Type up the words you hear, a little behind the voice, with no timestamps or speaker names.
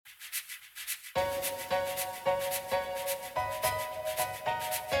Hey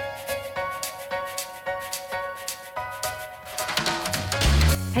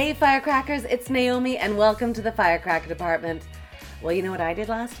Firecrackers, it's Naomi and welcome to the Firecracker Department. Well, you know what I did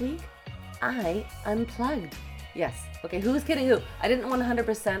last week? I unplugged. Yes. Okay, who's kidding who? I didn't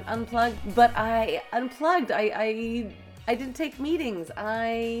 100% unplug, but I unplugged. I didn't take meetings.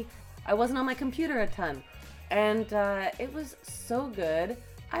 I wasn't on my computer a ton. And it was so good.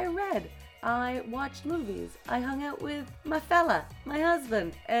 I read. I watched movies. I hung out with my fella, my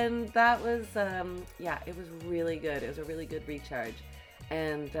husband. And that was, it was really good. It was a really good recharge.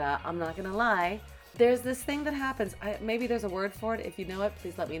 And I'm not gonna lie, there's this thing that happens, maybe there's a word for it. If you know it,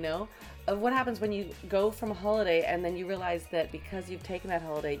 please let me know, of what happens when you go from a holiday and then you realize that because you've taken that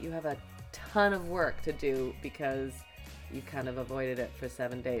holiday, you have a ton of work to do because you kind of avoided it for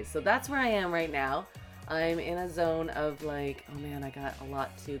 7 days. So that's where I am right now. I'm in a zone of like, oh man, I got a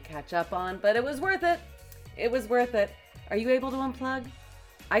lot to catch up on, but it was worth it. It was worth it. Are you able to unplug?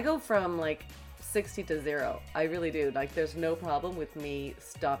 I go from like 60 to 0. I really do. Like, there's no problem with me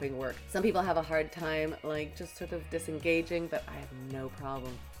stopping work. Some people have a hard time, like, just sort of disengaging, but I have no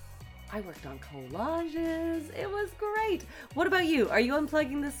problem. I worked on collages. It was great. What about you? Are you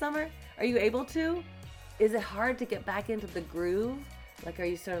unplugging this summer? Are you able to? Is it hard to get back into the groove? Like, are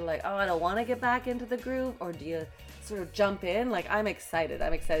you sort of like, oh, I don't want to get back into the groove? Or do you sort of jump in? Like, I'm excited.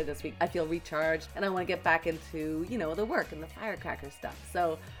 I'm excited this week. I feel recharged and I want to get back into, the work and the firecracker stuff.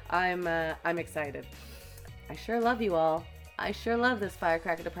 So I'm excited. I sure love you all. I sure love this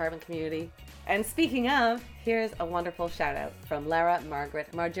Firecracker Department community. And speaking of, here's a wonderful shout out from Lara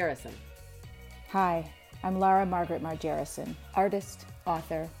Margaret Margerison. Hi, I'm Lara Margaret Margerison, artist,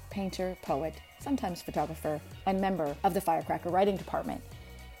 author, painter, poet, sometimes photographer, and member of the Firecracker Writing Department.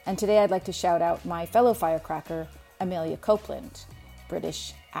 And today I'd like to shout out my fellow firecracker, Amelia Copeland,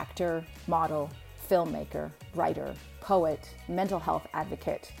 British actor, model, filmmaker, writer, poet, mental health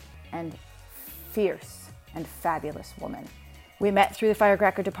advocate, and fierce and fabulous woman. We met through the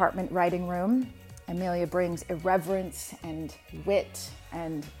Firecracker Department writing room. Amelia brings irreverence and wit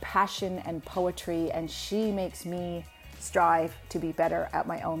and passion and poetry, and she makes me strive to be better at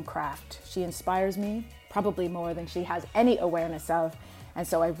my own craft. She inspires me, probably more than she has any awareness of. And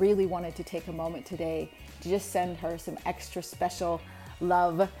so I really wanted to take a moment today to just send her some extra special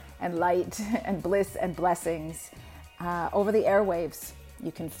love and light and bliss and blessings over the airwaves.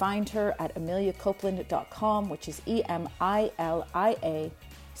 You can find her at emiliacopeland.com, which is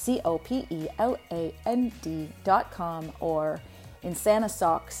EMILIACOPELAND.com, or Insana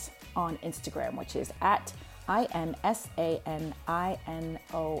Socks on Instagram, which is at INSANINOX.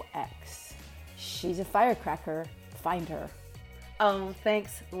 She's a firecracker. Find her. Oh,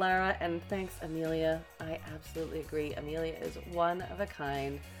 thanks, Lara, and thanks, Amelia. I absolutely agree. Amelia is one of a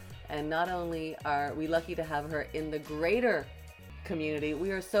kind, and not only are we lucky to have her in the greater community,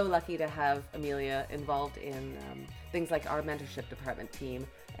 we are so lucky to have Amelia involved in things like our mentorship department team,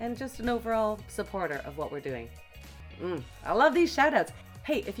 and just an overall supporter of what we're doing. I love these shout outs.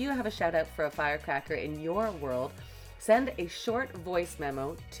 Hey, if you have a shout out for a firecracker in your world, send a short voice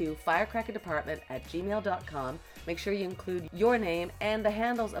memo to firecrackerdepartment@gmail.com. Make sure you include your name and the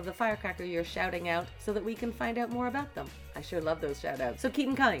handles of the firecracker you're shouting out so that we can find out more about them. I sure love those shout outs, so keep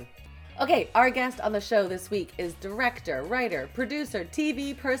them coming. Okay, our guest on the show this week is director, writer, producer,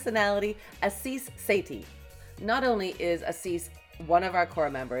 TV personality, Aziz Saty. Not only is Aziz one of our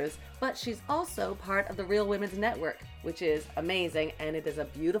core members, but she's also part of the Real Women's Network, which is amazing, and it is a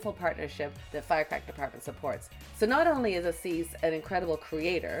beautiful partnership that Firecracker Department supports. So not only is Aziz an incredible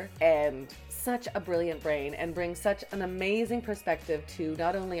creator and such a brilliant brain and brings such an amazing perspective to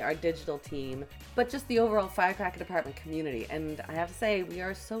not only our digital team, but just the overall Firecracker Department community. And I have to say, we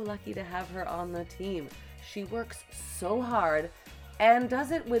are so lucky to have her on the team. She works so hard and does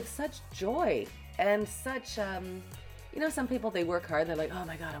it with such joy and such, some people, they work hard and they're like, oh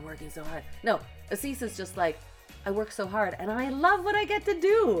my God, I'm working so hard. No, Aziz is just like, I work so hard and I love what I get to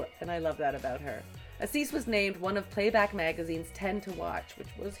do. And I love that about her. Aziz was named one of Playback Magazine's 10 to Watch, which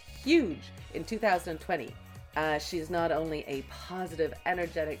was huge in 2020. She's not only a positive,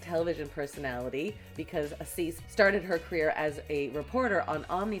 energetic television personality, because Aziz started her career as a reporter on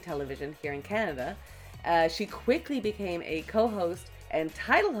Omni Television here in Canada. She quickly became a co-host and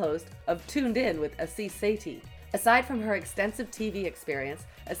title host of Tuned In with Aziz Saty. Aside from her extensive TV experience,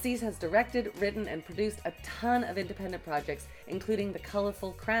 Aziz has directed, written, and produced a ton of independent projects, including The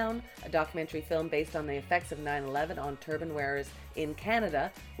Colorful Crown, a documentary film based on the effects of 9/11 on turban wearers in Canada,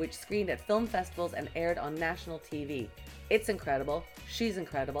 which screened at film festivals and aired on national TV. It's incredible. She's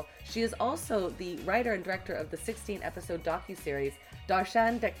incredible. She is also the writer and director of the 16-episode docuseries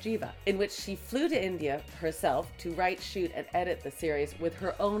Darshan Dekjiva, in which she flew to India herself to write, shoot, and edit the series with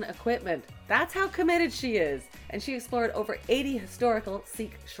her own equipment. That's how committed she is. And she explored over 80 historical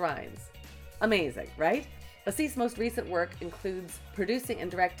Sikh shrines. Amazing, right? Asis's most recent work includes producing and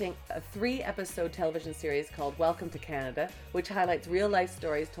directing a 3-episode television series called Welcome to Canada, which highlights real-life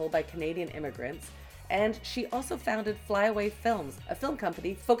stories told by Canadian immigrants. And she also founded Flyaway Films, a film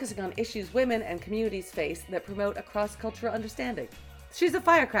company focusing on issues women and communities face that promote a cross-cultural understanding. She's a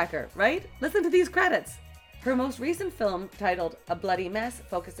firecracker, right? Listen to these credits. Her most recent film, titled A Bloody Mess,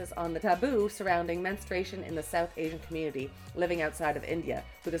 focuses on the taboo surrounding menstruation in the South Asian community living outside of India,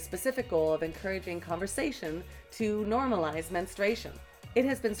 with a specific goal of encouraging conversation to normalize menstruation. It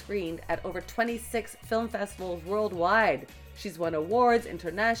has been screened at over 26 film festivals worldwide. She's won awards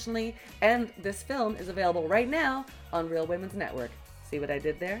internationally, and this film is available right now on Real Women's Network. See what I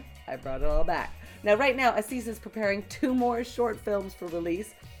did there? I brought it all back. Now, right now, Asis is preparing 2 more short films for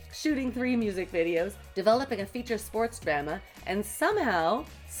release, shooting 3 music videos, developing a feature sports drama, and somehow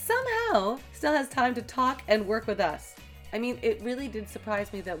still has time to talk and work with us. I mean, it really did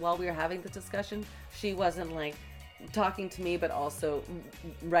surprise me that while we were having this discussion, she wasn't like talking to me, but also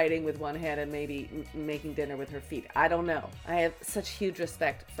writing with one hand and maybe making dinner with her feet. I don't know. I have such huge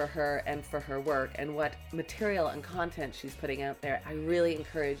respect for her and for her work and what material and content she's putting out there. I really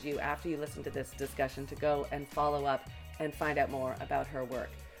encourage you, after you listen to this discussion, to go and follow up and find out more about her work.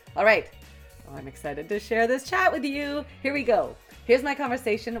 All right. Oh, I'm excited to share this chat with you. Here we go. Here's my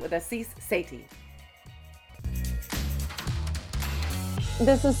conversation with Asis Sethi.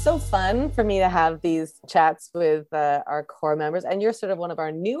 This is so fun for me to have these chats with our core members. And you're sort of one of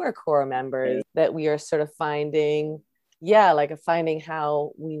our newer core members that we are sort of finding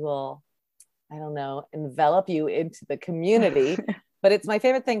how we will, I don't know, envelop you into the community. But it's my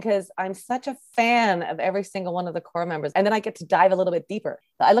favorite thing because I'm such a fan of every single one of the core members. And then I get to dive a little bit deeper.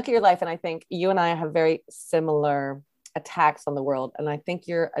 I look at your life and I think you and I have very similar attacks on the world. And I think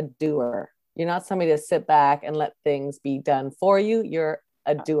you're a doer. You're not somebody to sit back and let things be done for you. You're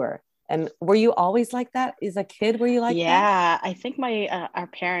a doer. And were you always like that? As a kid, were you like that? Yeah, I think our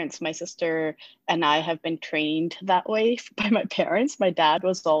parents, my sister and I, have been trained that way by my parents. My dad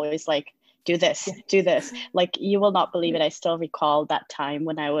was always like, do this, do this. Like, you will not believe it. I still recall that time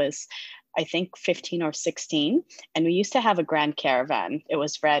when I was, I think, 15 or 16. And we used to have a Grand Caravan. It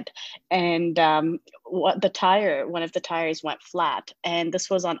was red. And one of the tires went flat. And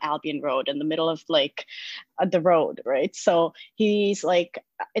this was on Albion Road in the middle of like the road, right? So he's like,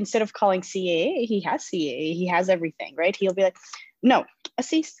 instead of calling CAA, he has CAA. He has everything, right? He'll be like, no,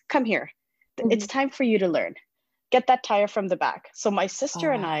 Asis, come here. It's time for you to learn. Get that tire from the back. So my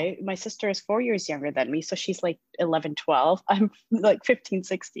sister and I, my sister is 4 years younger than me. So she's like 11, 12. I'm like 15,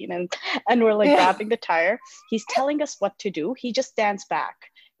 16. And we're like grabbing the tire. He's telling us what to do. He just stands back,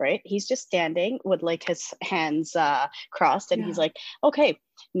 right? He's just standing with like his hands crossed. And he's like, okay,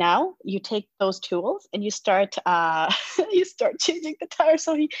 now you take those tools and you start changing the tire.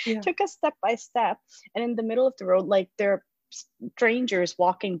 So he took us step by step. And in the middle of the road, like they're strangers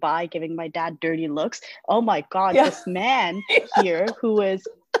walking by giving my dad dirty looks. Oh my God, this man here who is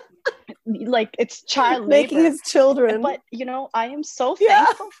like, it's child making labor. His children. But you know, I am so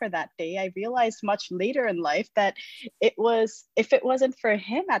thankful for that day. I realized much later in life that if it wasn't for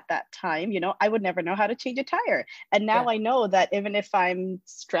him at that time, you know, I would never know how to change a tire. And now I know that even if I'm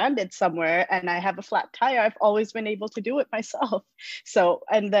stranded somewhere and I have a flat tire, I've always been able to do it myself. So,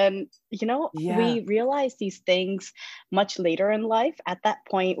 and then, you know, we realize these things much later in life. At that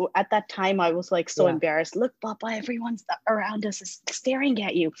point, at that time, I was like so embarrassed. Look, Papa, everyone's around us is staring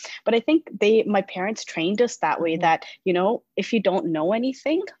at you. But I think my parents trained us that way, that, you know, if you don't know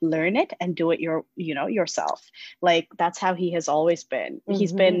anything, learn it and do it yourself. Like, that's how he has always been.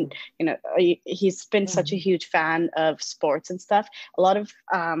 He's been, you know, he's been such a huge fan of sports and stuff. A lot of,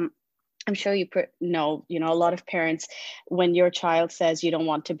 I'm sure you know, a lot of parents, when your child says you don't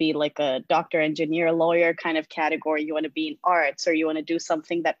want to be like a doctor, engineer, lawyer kind of category, you want to be in arts, or you want to do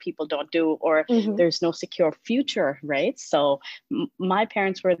something that people don't do, or there's no secure future, right? So my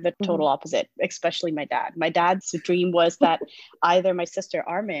parents were the total opposite, especially my dad. My dad's dream was that either my sister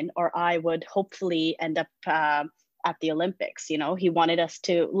Armin or I would hopefully end up at the Olympics. You know, he wanted us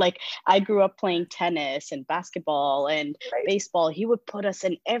to, like, I grew up playing tennis and basketball and baseball. He would put us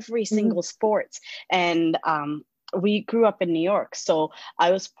in every single sports. And we grew up in New York. So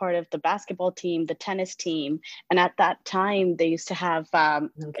I was part of the basketball team, the tennis team. And at that time, they used to have a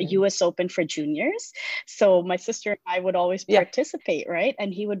US Open for juniors. So my sister and I would always participate, right?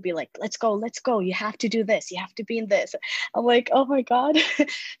 And he would be like, let's go. You have to do this. You have to be in this. I'm like, oh my God.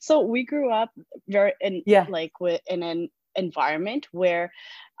 So we grew up in environment where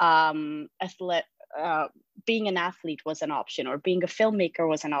athlete being an athlete was an option, or being a filmmaker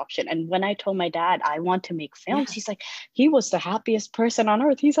was an option. And when I told my dad I want to make films, he's like, he was the happiest person on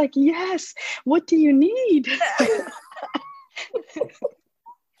earth. He's like, yes, what do you need?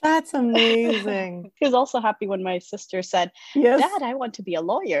 That's amazing. He was also happy when my sister said, yes, Dad, I want to be a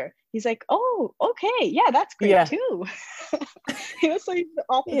lawyer. He's like, oh, okay, yeah, that's great too. He was like the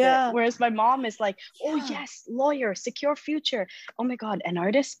opposite. Whereas my mom is like, oh yes, lawyer, secure future. Oh my God, an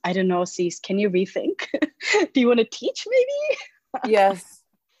artist? I don't know, Cease, can you rethink? Do you want to teach maybe? Yes.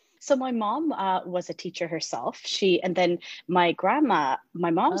 So my mom was a teacher herself. And then my grandma, my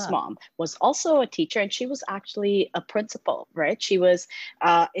mom's mom, was also a teacher, and she was actually a principal, right? She was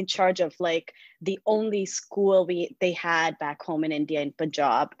in charge of like the only school they had back home in India, in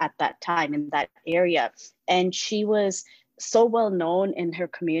Punjab at that time, in that area. And she was so well known in her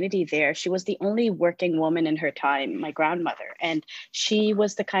community there. She was the only working woman in her time, my grandmother. And she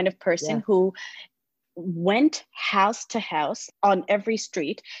was the kind of person who went house to house on every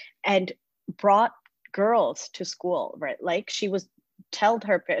street and brought girls to school, right? Like she was told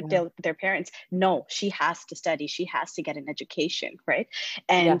their parents, no, she has to study, she has to get an education, right?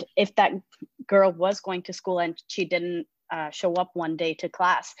 And if that girl was going to school and she didn't show up one day to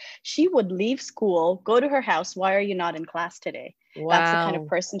class, she would leave school, go to her house. Why are you not in class today? Wow. That's the kind of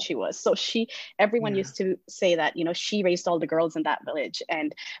person she was. So everyone used to say that, you know, she raised all the girls in that village.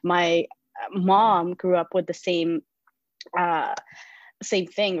 And my mom grew up with the same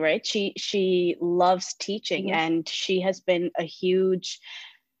thing, right? She loves teaching, and she has been a huge,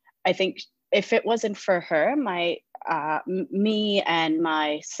 I think if it wasn't for her, me and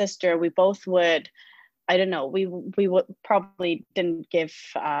my sister, we both would, I don't know, we would probably didn't give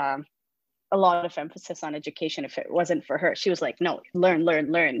a lot of emphasis on education if it wasn't for her. She was like, no,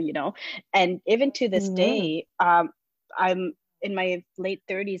 learn, you know. And even to this day, I'm in my late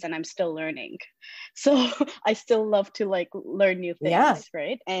 30s and I'm still learning. So I still love to like learn new things,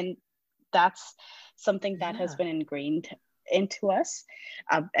 right? And that's something that has been ingrained into us.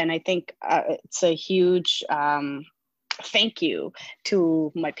 And I think it's a huge thank you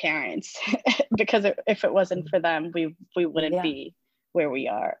to my parents, because if it wasn't for them, we wouldn't be where we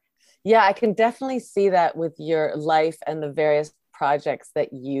are. Yeah, I can definitely see that with your life and the various projects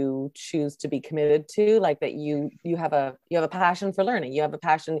that you choose to be committed to, like that you have a passion for learning. You have a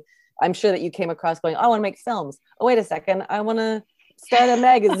passion. I'm sure that you came across going, oh, I want to make films. Oh, wait a second, I want to start a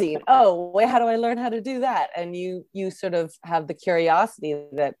magazine. Oh, wait, how do I learn how to do that? And you sort of have the curiosity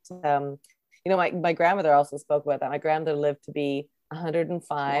that, you know, my grandmother also spoke about that. My grandmother lived to be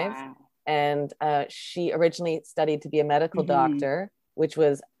 105. Wow. And she originally studied to be a medical doctor, which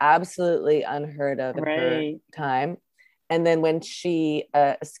was absolutely unheard of in her time. And then when she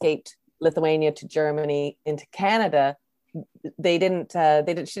escaped Lithuania to Germany into Canada, she didn't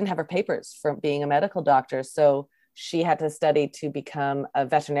have her papers for being a medical doctor. So she had to study to become a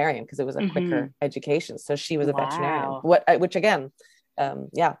veterinarian because it was a quicker education. So she was a veterinarian, which again,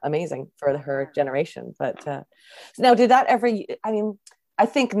 amazing for her generation. But now, did that ever, I mean, I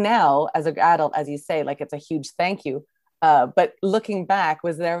think now as an adult, as you say, like it's a huge thank you. But looking back,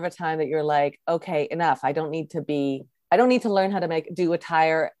 was there ever a time that you're like, okay, enough, I don't need to learn how to do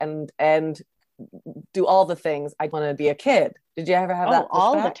attire and do all the things. I want to be a kid. Did you ever have that?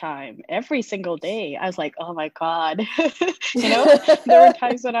 All the time, every single day. I was like, oh my God. You know, there were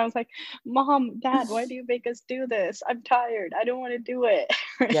times when I was like, Mom, Dad, why do you make us do this? I'm tired. I don't want to do it.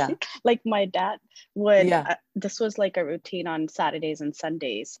 Yeah. Like my dad would, this was like a routine on Saturdays and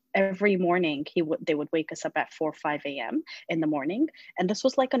Sundays. Every morning they would wake us up at 4 or 5 a.m. in the morning. And this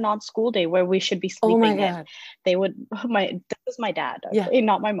was like a non-school day where we should be sleeping. Oh my God. They would, this was my dad,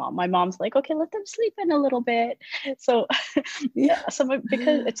 not my mom. My mom's like, okay, let them sleep in a little bit. So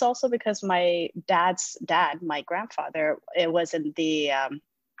because it's also because my dad's dad, my grandfather, it was in the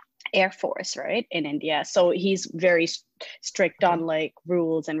Air Force, right, in India. So he's very strict on like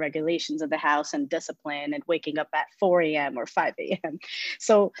rules and regulations of the house and discipline and waking up at 4 a.m. or 5 a.m.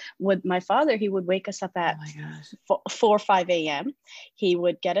 So with my father, he would wake us up at 4 or 5 a.m. He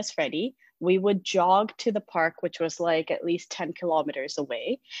would get us ready. We would jog to the park, which was like at least 10 kilometers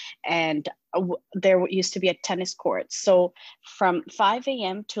away. And there used to be a tennis court. So from 5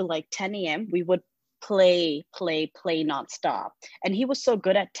 a.m. to like 10 a.m., we would play nonstop. And he was so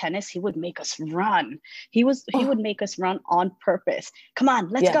good at tennis, he would make us run. He would make us run on purpose. Come on,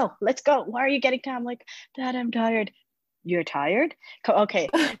 let's go. Why are you getting tired? I'm like, Dad, I'm tired. You're tired? Okay.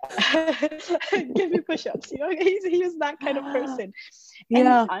 Give me push-ups. You know, he was that kind of person. And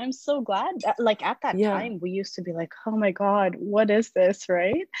I'm so glad that, like at that time, we used to be like, oh my God, what is this,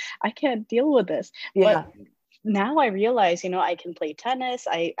 right? I can't deal with this. But now I realize, I can play tennis.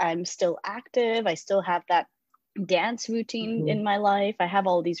 I'm still active. I still have that dance routine in my life. I have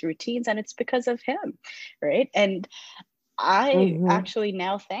all these routines, and it's because of him, right? And I actually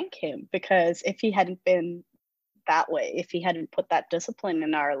now thank him, because if he hadn't been that way, if he hadn't put that discipline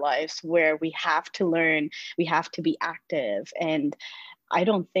in our lives where we have to learn, we have to be active, and I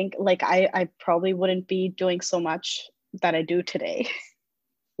don't think, like, I probably wouldn't be doing so much that I do today.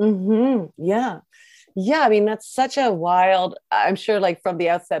 Yeah. Yeah, I mean, that's such a wild, I'm sure like from the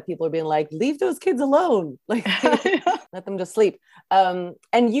outset, people are being like, leave those kids alone. Like let them just sleep. And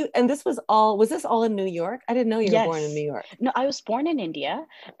was this all in New York? I didn't know you were born in New Yes. York. No, I was born in India,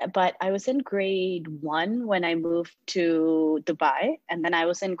 but I was in grade 1 when I moved to Dubai. And then I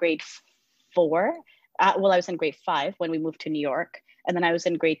was in grade 4. Well, I was in grade 5 when we moved to New York. And then I was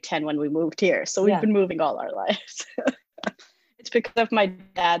in grade 10 when we moved here. So we've been moving all our lives. It's because of my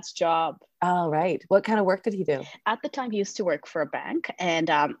dad's job. Oh, right. What kind of work did he do? At the time, he used to work for a bank,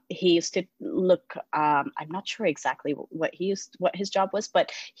 and he used to look. I'm not sure exactly what his job was,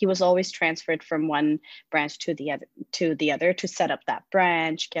 but he was always transferred from one branch to the other to set up that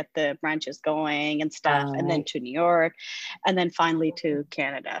branch, get the branches going and stuff, and then to New York, and then finally to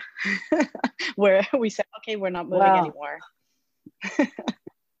Canada, where we said, okay, we're not moving anymore.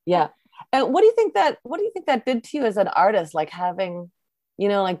 Yeah. And what do you think that did to you as an artist, like having,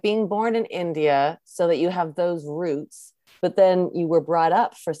 like being born in India so that you have those roots, but then you were brought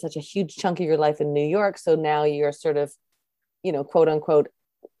up for such a huge chunk of your life in New York. So now you're sort of, quote unquote,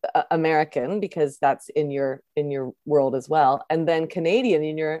 American, because that's in your world as well. And then Canadian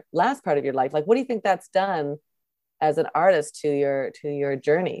in your last part of your life. Like, what do you think that's done as an artist to your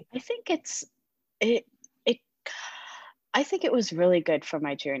journey? I think I think it was really good for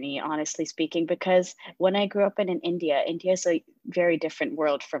my journey, honestly speaking, because when I grew up in India is a very different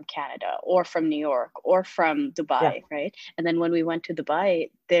world from Canada or from New York or from Dubai, right? And then when we went to Dubai,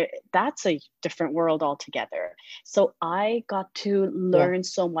 that's a different world altogether. So I got to learn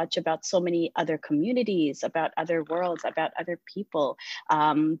so much about so many other communities, about other worlds, about other people,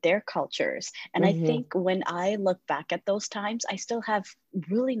 their cultures. And I think when I look back at those times, I still have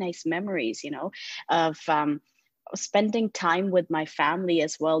really nice memories, of spending time with my family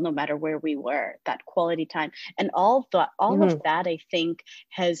as well, no matter where we were, that quality time. And all of that, I think,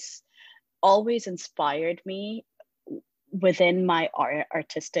 has always inspired me within my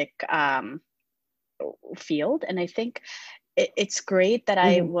artistic field. And I think it's great that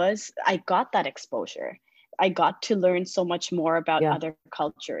I got that exposure. I got to learn so much more about other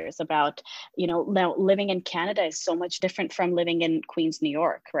cultures, about, now living in Canada is so much different from living in Queens, New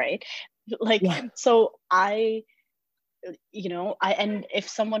York, right? So and if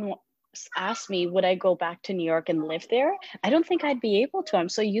someone asked me, would I go back to New York and live there? I don't think I'd be able to. I'm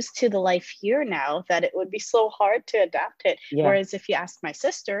so used to the life here now that it would be so hard to adapt it. Whereas if you ask my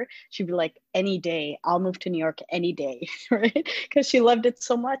sister, she'd be like, any day, I'll move to New York any day, right? Because she loved it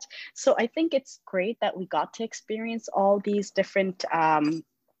so much. So I think it's great that we got to experience all these different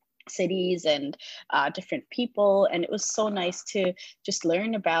cities and different people. And it was so nice to just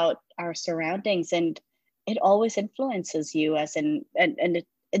learn about our surroundings, and it always influences you and it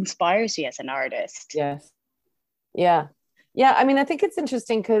inspires you as an artist. Yes. Yeah. I mean, I think it's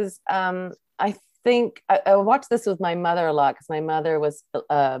interesting because I think I watched this with my mother a lot, because my mother was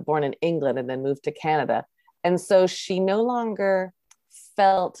born in England and then moved to Canada. And so she no longer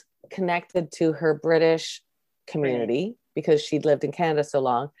felt connected to her British community because she'd lived in Canada so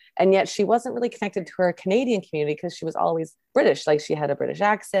long. And yet she wasn't really connected to her Canadian community because she was always British. Like, she had a British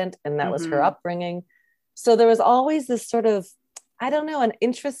accent, and that was her upbringing. So there was always this sort of, I don't know, an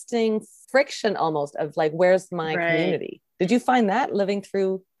interesting friction almost of like, where's my community? Did you find that living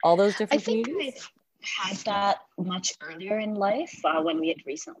through all those different communities? I had that much earlier in life when we had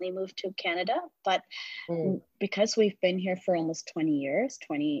recently moved to Canada. But because we've been here for almost 20 years,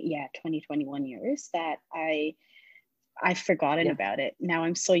 21 years, that I've forgotten about it. Now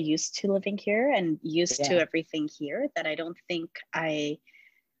I'm so used to living here and used to everything here that I don't think I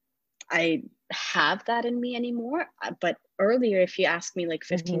have that in me anymore. But earlier, if you asked me like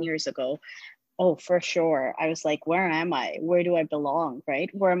 15 years ago, oh, for sure, I was like, where am I? Where do I belong? Right?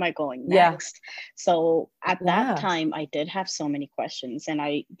 Where am I going next? So at that time, I did have so many questions. And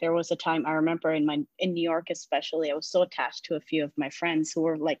there was a time I remember in New York, especially, I was so attached to a few of my friends who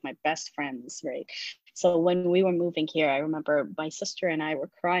were like my best friends, right? So when we were moving here, I remember my sister and I were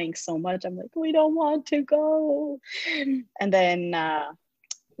crying so much. I'm like, we don't want to go. And then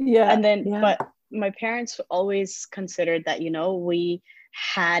but my parents always considered that, we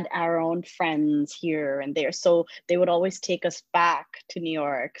had our own friends here and there. So they would always take us back to New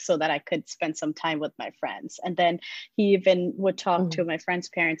York so that I could spend some time with my friends. And then he even would talk to my friends'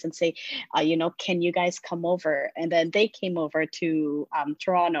 parents and say, can you guys come over? And then they came over to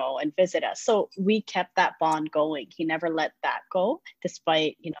Toronto and visit us. So we kept that bond going. He never let that go,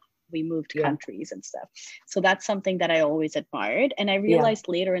 despite, we moved countries and stuff. So that's something that I always admired. And I realized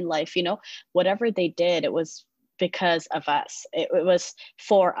later in life, whatever they did, it was because of us. It was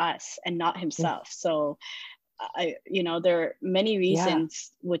for us and not himself. So there are many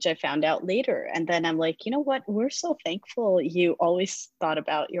reasons which I found out later. And then I'm like, you know what? We're so thankful you always thought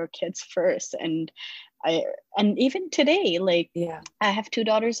about your kids first. And even today, I have 2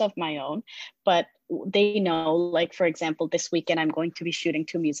 daughters of my own, but they know, like, for example, this weekend, I'm going to be shooting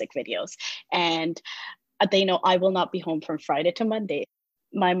 2 music videos, and they know I will not be home from Friday to Monday.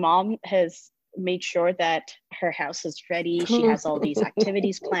 My mom has made sure that her house is ready. She has all these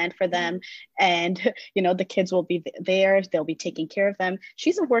activities planned for them, and the kids will be there. They'll be taking care of them.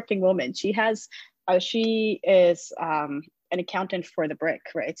 She's a working woman. She is an accountant for the Brick,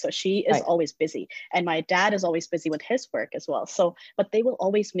 right? So she is always busy, and my dad is always busy with his work as well. So, but they will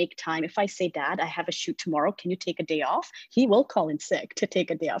always make time. If I say, Dad, I have a shoot tomorrow, can you take a day off? He will call in sick to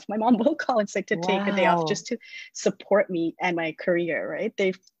take a day off. My mom will call in sick to take a day off just to support me and my career, right?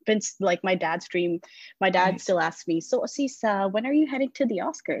 They've been like my dad's dream. My dad still asks me, so Asisa, when are you heading to the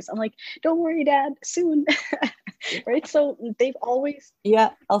Oscars? I'm like, don't worry, Dad, soon. Right? So they've always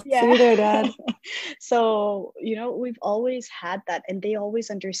I'll see you there, Dad. So we've always had that, and they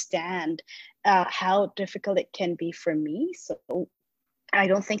always understand how difficult it can be for me. So I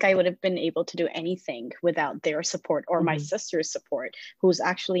don't think I would have been able to do anything without their support, or my sister's support, who's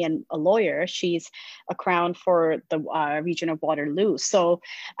actually a lawyer. She's a crown for the region of Waterloo. So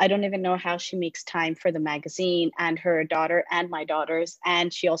I don't even know how she makes time for the magazine and her daughter and my daughters.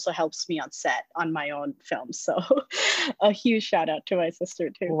 And she also helps me on set on my own films. So a huge shout out to my sister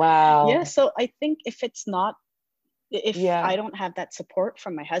too. Wow. Yeah. So I think if I don't have that support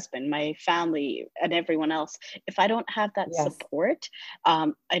from my husband, my family, and everyone else, if I don't have that support,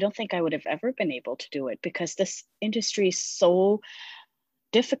 I don't think I would have ever been able to do it, because this industry is so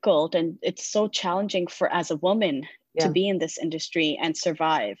difficult and it's so challenging as a woman to be in this industry and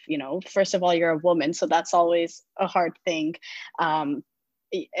survive. First of all, you're a woman, so that's always a hard thing.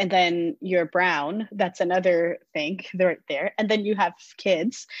 And then you're brown, that's another thing right there. And then you have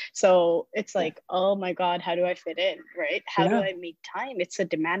kids. So it's like, oh my God, how do I fit in, right? How do I make time? It's a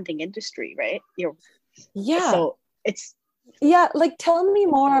demanding industry, right? So it's... like, tell me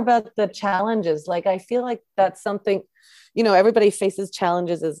more about the challenges. Like, I feel like that's something, everybody faces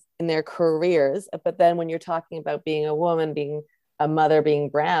challenges in their careers, but then when you're talking about being a woman, being a mother, being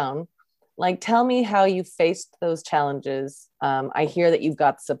brown, like, tell me how you faced those challenges. I hear that you've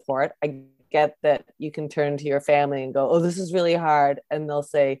got support. I get that you can turn to your family and go, oh, this is really hard. And they'll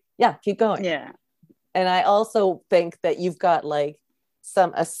say, yeah, keep going. Yeah. And I also think that you've got like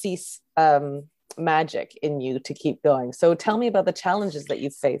a cease magic in you to keep going. So tell me about the challenges that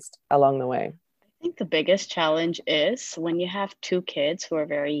you've faced along the way. I think the biggest challenge is when you have 2 kids who are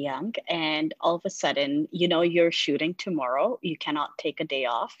very young, and all of a sudden, you're shooting tomorrow, you cannot take a day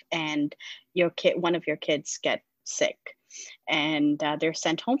off, and one of your kids get sick, and they're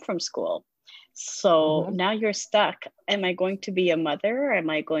sent home from school. So now you're stuck. Am I going to be a mother, or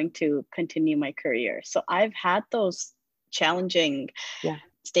am I going to continue my career? So I've had those challenging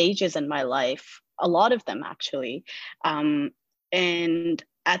stages in my life, a lot of them actually. And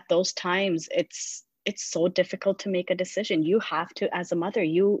at those times, it's so difficult to make a decision. You have to, as a mother,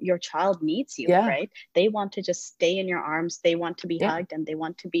 your child needs you, right? They want to just stay in your arms. They want to be hugged, and they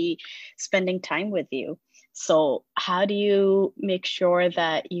want to be spending time with you. So how do you make sure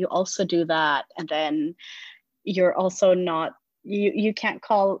that you also do that? And then you're also not, you can't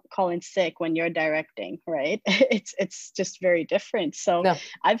call in sick when you're directing, right? It's just very different. So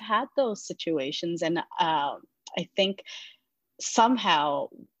I've had those situations, and I think somehow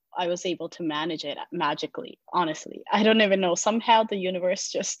I was able to manage it magically. Honestly, I don't even know. Somehow the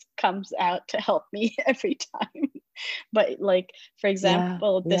universe just comes out to help me every time. But like, for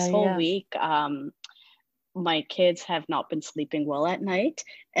example, this whole week, my kids have not been sleeping well at night,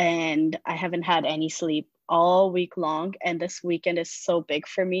 and I haven't had any sleep all week long. And this weekend is so big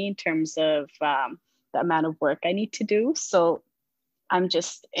for me in terms of the amount of work I need to do. So I'm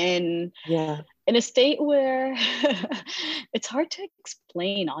just in a state where it's hard to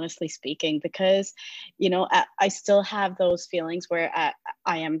explain, honestly speaking, because, I still have those feelings where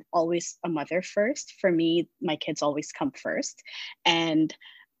I am always a mother first. For me, my kids always come first. And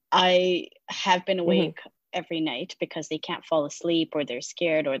I have been awake every night because they can't fall asleep, or they're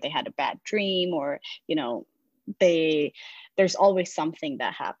scared, or they had a bad dream, or there's always something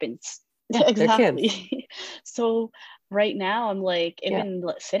that happens. Yeah, Exactly. So right now I'm like, Yeah. even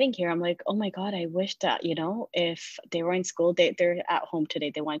sitting here, I'm like, oh my God, I wish that, if they were in school, they're at home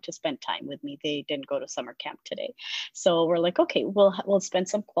today, they wanted to spend time with me, they didn't go to summer camp today. So we're like, okay, we'll spend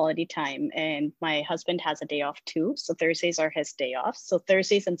some quality time. And my husband has a day off too, so Thursdays are his day off. So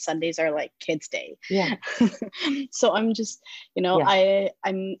Thursdays and Sundays are like kids day. Yeah. So I'm just, Yeah.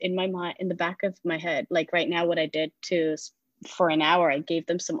 I'm in my mind, in the back of my head, like right now, what I did for an hour, I gave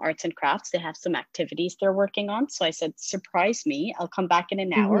them some arts and crafts. They have some activities they're working on. So I said, surprise me. I'll come back in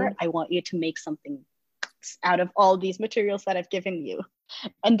an hour. I want you to make something out of all these materials that I've given you.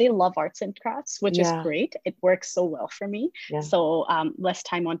 And they love arts and crafts, which is great. It works so well for me. Yeah. So less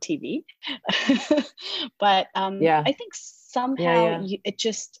time on TV. But I think somehow it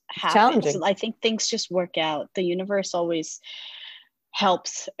just happens. I think things just work out. The universe always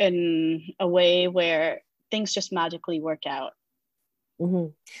helps in a way where things just magically work out.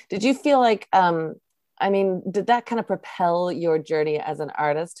 Did you feel like, did that kind of propel your journey as an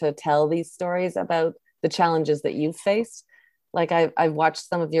artist to tell these stories about the challenges that you've faced? Like I've watched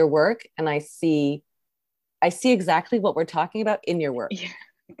some of your work, and I see exactly what we're talking about in your work.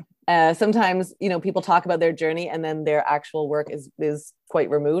 Sometimes, people talk about their journey and then their actual work is quite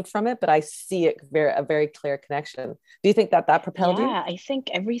removed from it, but I see a very clear connection. Do you think that propelled you? Yeah, I think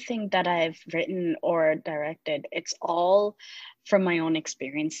everything that I've written or directed, it's all from my own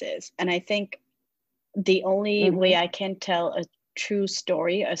experiences. And I think the only way I can tell a true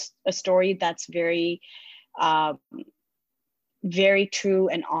story, a story that's very, very true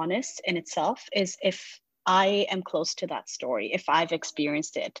and honest in itself, is if I am close to that story, if I've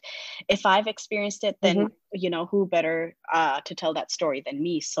experienced it. If I've experienced it, then, who better to tell that story than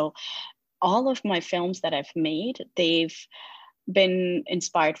me? So all of my films that I've made, they've been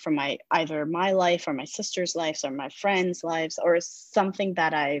inspired from either my life or my sister's lives or my friends' lives, or something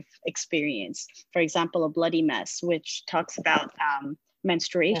that I've experienced. For example, A Bloody Mess, which talks about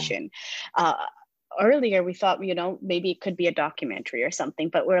menstruation. Earlier we thought, maybe it could be a documentary or something,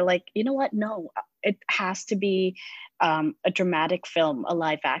 but we're like, you know what? No, it has to be a dramatic film, a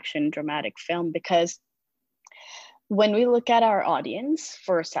live action dramatic film, because when we look at our audience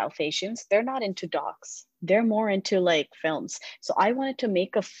for South Asians, they're not into docs. They're more into like films. So I wanted to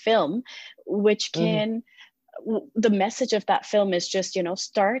make a film which can, the message of that film is just,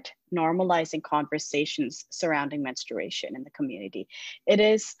 start normalizing conversations surrounding menstruation in the community. It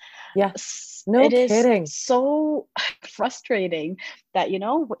is, kidding. So frustrating that,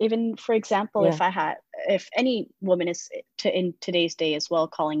 even for example, if any woman is in today's day as well,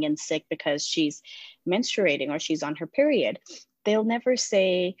 calling in sick because she's menstruating or she's on her period, they'll never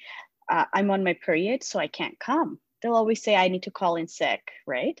say, I'm on my period, so I can't come. They'll always say, I need to call in sick,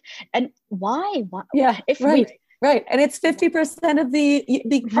 right? And why? Yeah, right. And it's 50% of the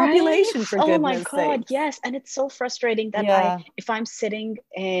population, for goodness sake. Oh my God, yes. And it's so frustrating that if I'm sitting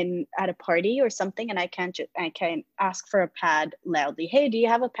at a party or something and I can ask for a pad loudly. Hey, do you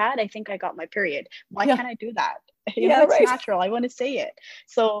have a pad? I think I got my period. Why can't I do that? It's natural. I want to say it.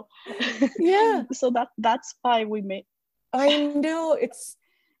 So so that's why we made. I know,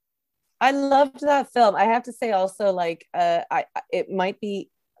 I loved that film. I have to say also, like, it might be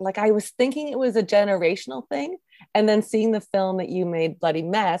like, I was thinking it was a generational thing. And then seeing the film that you made, Bloody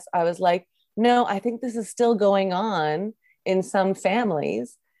Mess, I was like, no, I think this is still going on in some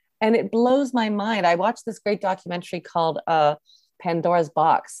families. And it blows my mind. I watched this great documentary called Pandora's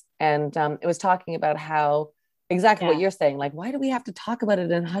Box. And it was talking about how exactly what you're saying. Like, why do we have to talk about it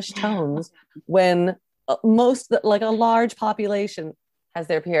in hushed tones when a large population has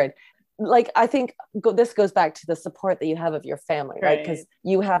their period? Like, I think this goes back to the support that you have of your family, right? Because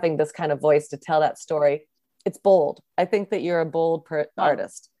you having this kind of voice to tell that story, it's bold. I think that you're a bold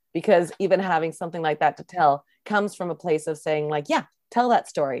artist, because even having something like that to tell comes from a place of saying, like, tell that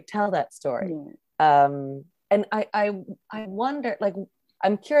story. And I wonder, like,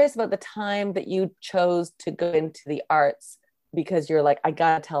 I'm curious about the time that you chose to go into the arts, because you're like, I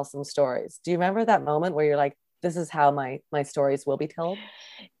gotta tell some stories. Do you remember that moment where you're like, this is how my stories will be told?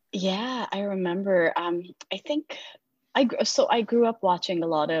 Yeah, I remember. I think I grew up watching a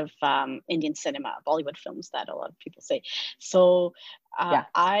lot of Indian cinema, Bollywood films, that a lot of people say. So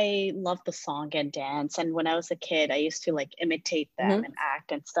I love the song and dance. And when I was a kid, I used to like imitate them and act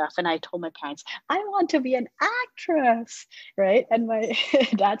and stuff. And I told my parents, I want to be an actress, right? And my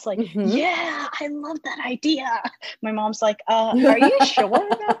dad's like, Mm-hmm. yeah, I love that idea. My mom's like, are you sure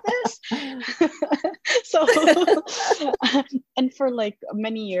about this? So, and for like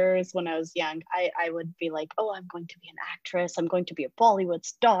many years when I was young, I would be like, oh, I'm going to be an actress. I'm going to be a Bollywood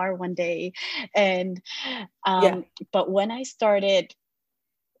star one day. And, Yeah. but when I started,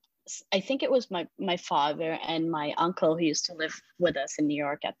 I think it was my father and my uncle who used to live with us in New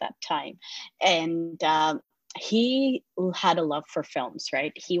York at that time. And he had a love for films,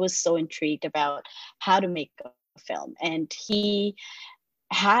 right? He was so intrigued about how to make a film. And he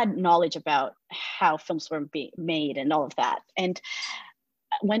had knowledge about how films were being made and all of that. And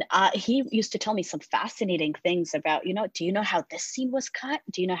when he used to tell me some fascinating things about, do you know how this scene was cut?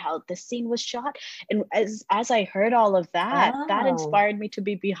 Do you know how this scene was shot? And as I heard all of that, that Oh. inspired me to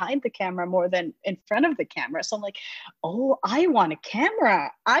be behind the camera more than in front of the camera. So I'm like, oh, I want a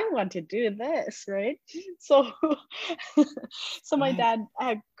camera. I want to do this, right? So, so my Right. dad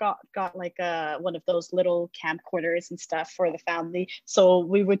had got like one of those little camcorders and stuff for the family. So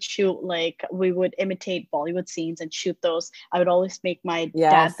we would we would imitate Bollywood scenes and shoot those. I would always make my dad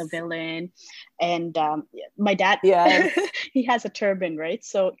Yes. the villain. And my dad, Yes. he has a turban, right?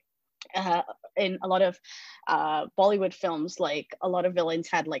 So in a lot of Bollywood films, like a lot of villains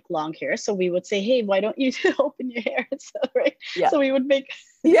had like long hair. So we would say, hey, why don't you open your hair? So, right. Yeah. So we would make,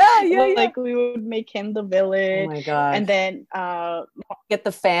 Yeah. like we would make him the villain. Oh my gosh. And then get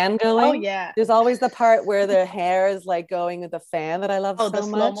the fan going. Oh yeah. There's always the part where the hair is like going with the fan that I love so the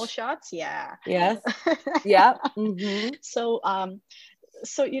much. slow-mo shots. Yeah. Yes. Yeah. Mm-hmm. So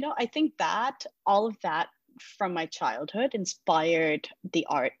I think that all of that from my childhood inspired the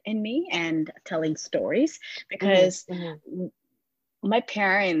art in me and telling stories, because Mm-hmm. my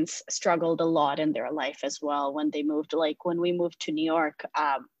parents struggled a lot in their life as well when they moved. Like when we moved to New York,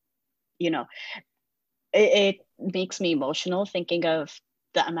 it makes me emotional thinking of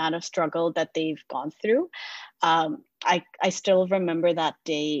the amount of struggle that they've gone through. I still remember that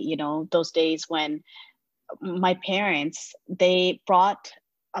day, those days when my parents, they brought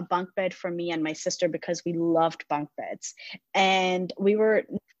a bunk bed for me and my sister because we loved bunk beds. And we were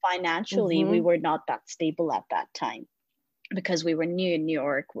financially, we were not that stable at that time because we were new in New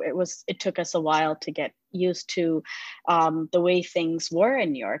York. It took us a while to get used to the way things were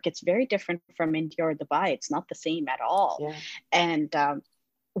in New York. It's very different from India or Dubai. It's not the same at all. Yeah. And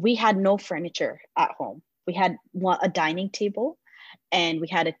we had no furniture at home. We had a dining table and we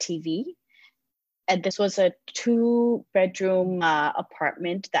had a TV. And this was a 2-bedroom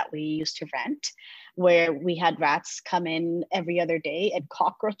apartment that we used to rent, where we had rats come in every other day and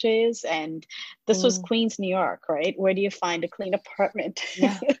cockroaches. And this was Queens, New York, right? Where do you find a clean apartment?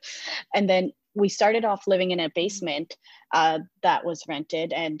 Yeah. And then we started off living in a basement that was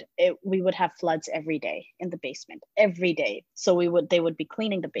rented, and we would have floods every day in the basement, every day. So they would be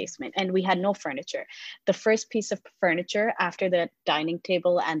cleaning the basement, and we had no furniture. The first piece of furniture after the dining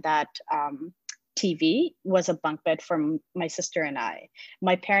table and that TV was a bunk bed for my sister and I.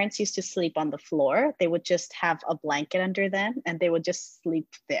 My parents used to sleep on the floor. They would just have a blanket under them and they would just sleep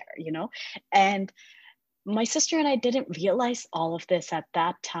there, And my sister and I didn't realize all of this at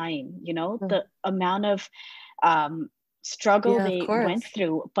that time, the amount of struggle they went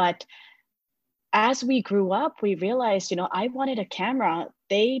through. But as we grew up, we realized, I wanted a camera.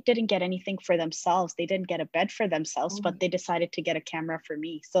 They didn't get anything for themselves. They didn't get a bed for themselves, but they decided to get a camera for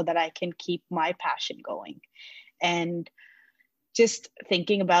me so that I can keep my passion going. And just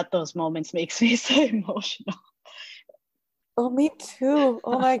thinking about those moments makes me so emotional. Oh, me too.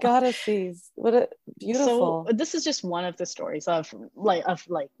 Oh my goddesses. What a beautiful. So this is just one of the stories of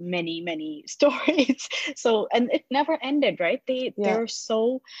many, many stories. So, and it never ended, right?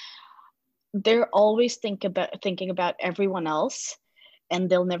 They're always thinking about everyone else, and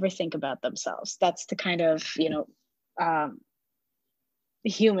they'll never think about themselves. That's the kind of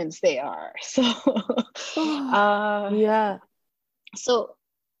humans they are. So yeah. So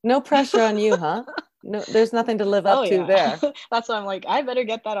no pressure on you, huh? No, there's nothing to live up to there. That's why I'm like, I better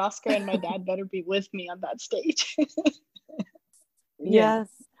get that Oscar, and my dad better be with me on that stage. Yes.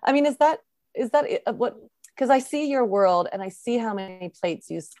 I mean, is that what? Because I see your world and I see how many plates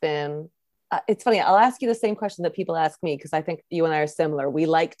you spin. It's funny. I'll ask you the same question that people ask me, because I think you and I are similar. We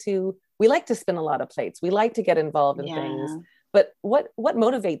like to spin a lot of plates. We like to get involved in things. But what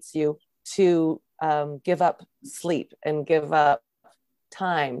motivates you to give up sleep and give up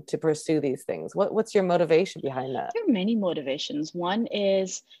time to pursue these things? What's your motivation behind that? There are many motivations. One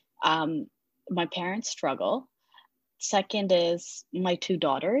is my parents' struggle. Second is my two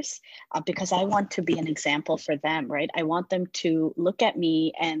daughters, because I want to be an example for them, right? I want them to look at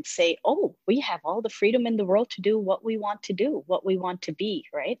me and say, oh, we have all the freedom in the world to do what we want to do, what we want to be,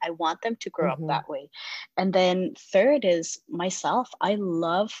 right? I want them to grow up that way. And then third is myself. I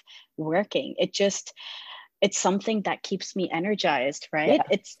love working. It's something that keeps me energized, right?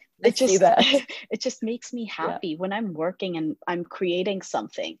 Yeah. It just makes me happy when I'm working and I'm creating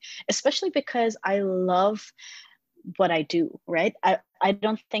something, especially because I love what I do, right? I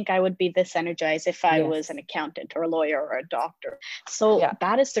don't think I would be this energized if I was an accountant or a lawyer or a doctor. So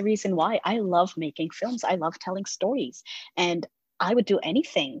that is the reason why I love making films. I love telling stories, and I would do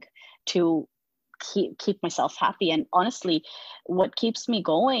anything to keep myself happy. And honestly, what keeps me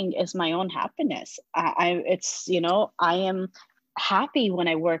going is my own happiness. I am happy when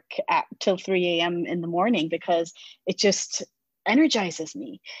I work at till 3 a.m. in the morning, because it just energizes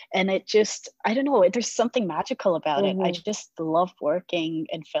me. And I don't know, there's something magical about it. I just love working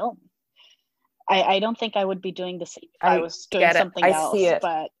in film. I don't think I would be doing the same if I was doing something else.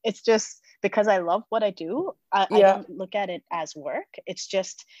 But it's just because I love what I do. I don't look at it as work. It's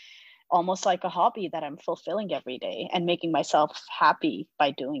just almost like a hobby that I'm fulfilling every day and making myself happy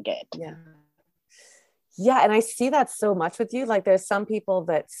by doing it. Yeah. And I see that so much with you. Like there's some people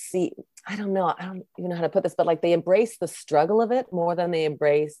that I don't even know how to put this, but like they embrace the struggle of it more than they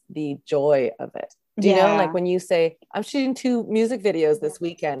embrace the joy of it. Do you know, like when you say, I'm shooting 2 music videos this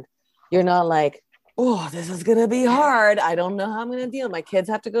weekend, you're not like, oh, this is going to be hard. I don't know how I'm going to deal. My kids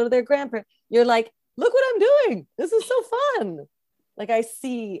have to go to their grandparents. You're like, look what I'm doing. This is so fun. Like I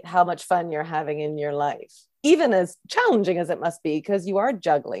see how much fun you're having in your life, even as challenging as it must be, because you are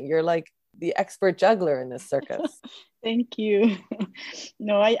juggling. You're like the expert juggler in this circus. Thank you.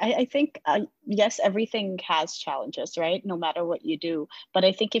 No, I think, yes, everything has challenges, right? No matter what you do. But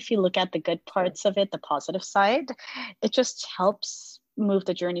I think if you look at the good parts of it, the positive side, it just helps move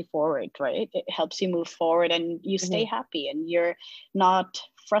the journey forward, right? It helps you move forward and you stay happy and you're not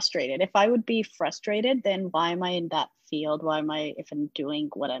frustrated. If I would be frustrated, then why am I in that field? Why am I even doing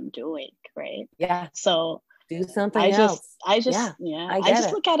what I'm doing, right? Yeah. So do something else. I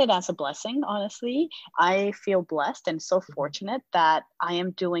just look at it as a blessing, honestly. I feel blessed and so fortunate that I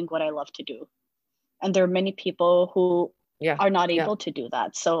am doing what I love to do. And there are many people who are not able to do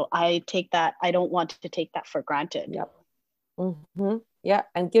that. So I don't want to take that for granted. Yeah.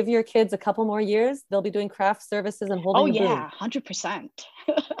 And give your kids a couple more years. They'll be doing craft services and holding the boom. 100%.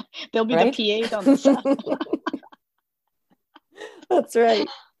 They'll be the PAs on the set. That's right.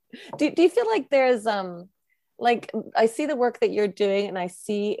 Do you feel like there's like I see the work that you're doing and I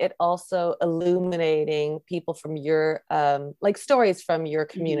see it also illuminating people from your like stories from your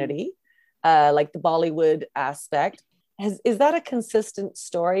community, like the Bollywood aspect. Is that a consistent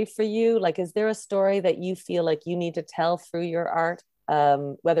story for you? Like, is there a story that you feel like you need to tell through your art?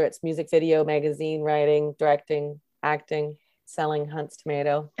 Whether it's music video, magazine, writing, directing, acting, selling Hunt's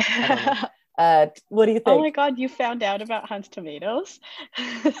Tomato. I don't know. What do you think? Oh my God, you found out about Hunt's Tomatoes?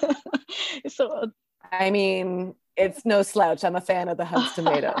 So, I mean, it's no slouch. I'm a fan of the Hunt's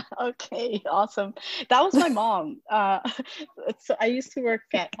Tomato. Okay, awesome. That was my mom. So I used to work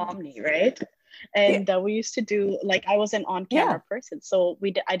at Omni, right? And we used to do, like, I was an on-camera person. So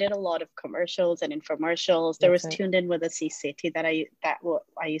I did a lot of commercials and infomercials. There was Tuned In with a CCT that I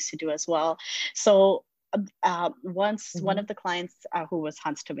used to do as well. So once one of the clients who was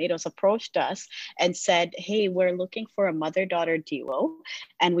Hunt's Tomatoes approached us and said, hey, we're looking for a mother-daughter duo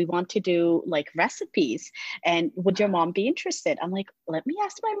and we want to do like recipes, and would your mom be interested? I'm like, let me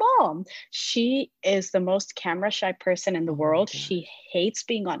ask my mom. She is the most camera shy person in the world. She hates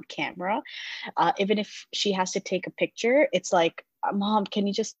being on camera. Even if she has to take a picture, it's like, Mom, can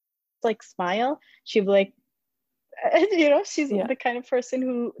you just like smile? She'd be like, you know, she's the kind of person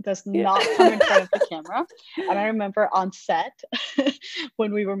who does not come in front of the camera. And I remember on set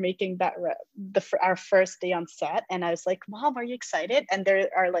when we were making that our first day on set, and I was like, Mom, are you excited? And there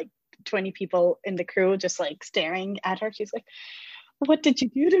are like 20 people in the crew just like staring at her. She's like, what did you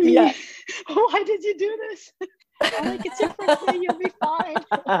do to me? Why did you do this? I'm like, it's your first day, you'll be fine.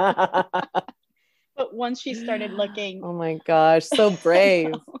 But once she started looking, oh my gosh, so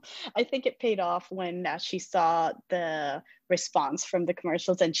brave. I think it paid off when she saw the response from the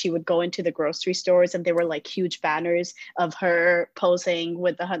commercials, and she would go into the grocery stores and there were like huge banners of her posing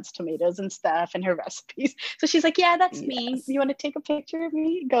with the Hunt's Tomatoes and stuff and her recipes. So she's like, yeah, that's me. You want to take a picture of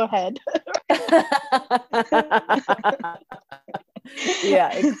me? Go ahead.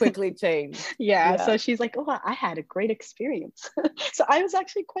 Yeah, it quickly changed. Yeah, so she's like, oh, I had a great experience. So I was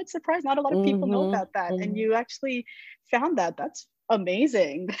actually quite surprised. Not a lot of people know about that. And you actually found that. That's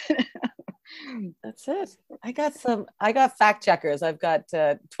amazing. That's it. I got fact checkers. I've got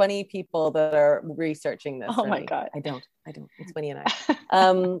 20 people that are researching this. Oh my God. I don't. It's Winnie and I.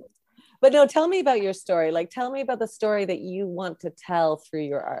 But no, tell me about your story. Like, tell me about the story that you want to tell through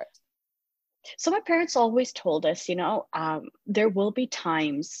your art. So my parents always told us, there will be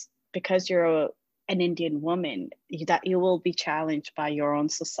times, because you're an Indian woman, that you will be challenged by your own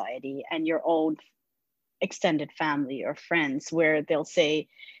society and your own extended family or friends, where they'll say,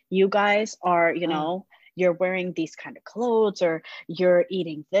 you guys are, you're wearing these kind of clothes, or you're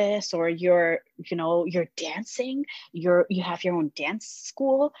eating this, or you're dancing, you have your own dance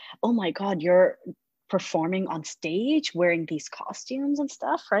school. Oh my God, you're performing on stage wearing these costumes and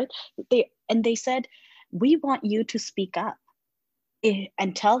stuff, right? They said, we want you to speak up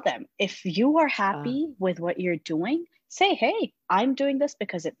and tell them, if you are happy with what you're doing, say, hey, I'm doing this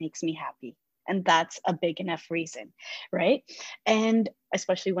because it makes me happy. And that's a big enough reason, right? And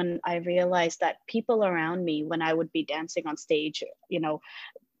especially when I realized that people around me, when I would be dancing on stage, in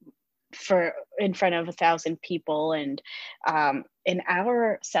front of 1,000 people, and in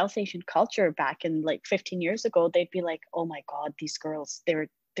our South Asian culture back in like 15 years ago, they'd be like, oh my God, these girls, they're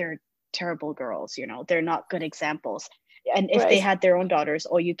terrible girls, they're not good examples. And if they had their own daughters,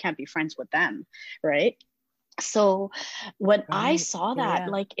 oh, you can't be friends with them, right? So when I saw that,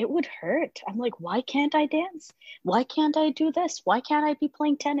 like, it would hurt. I'm like, why can't I dance? Why can't I do this? Why can't I be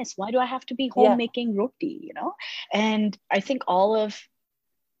playing tennis? Why do I have to be home making roti, And I think all of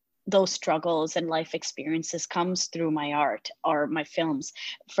those struggles and life experiences comes through my art or my films.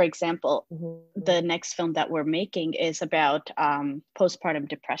 For example, the next film that we're making is about postpartum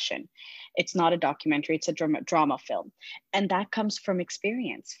depression. It's not a documentary, it's a drama film. And that comes from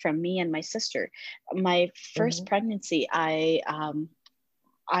experience from me and my sister. My first pregnancy, I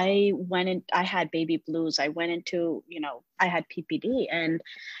had baby blues. I went into, I had PPD, and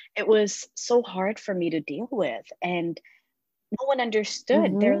it was so hard for me to deal with. And no one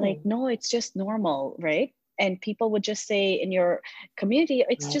understood. They're like, no, it's just normal, right? And people would just say in your community,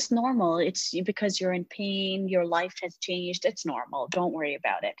 it's just normal. It's because you're in pain, your life has changed. It's normal. Don't worry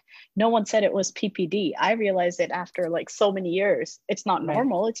about it. No one said it was PPD. I realized it after like so many years. It's not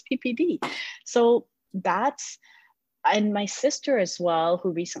normal, it's PPD. So and my sister as well,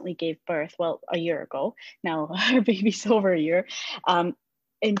 who recently gave birth, a year ago. Now her baby's over a year. And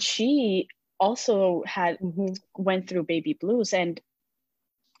she also went through baby blues, and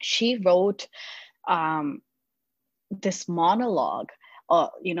she wrote this monologue.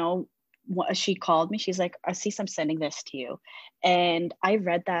 She called me, she's like, Assis, I'm sending this to you. And I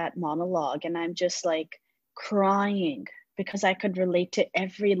read that monologue, and I'm just like crying, because I could relate to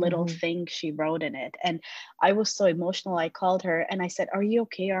every little thing she wrote in it. And I was so emotional. I called her and I said, are you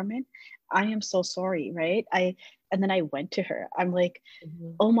okay, Armin? I am so sorry, right? And then I went to her. I'm like,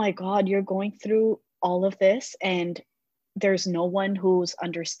 oh my God, you're going through all of this, and there's no one who's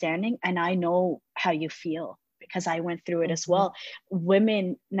understanding. And I know how you feel, because I went through it as well.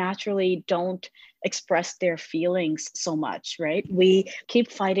 Women naturally don't express their feelings so much, right? We keep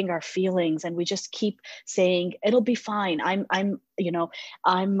fighting our feelings, and we just keep saying, it'll be fine. I'm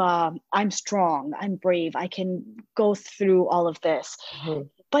strong. I'm brave. I can go through all of this.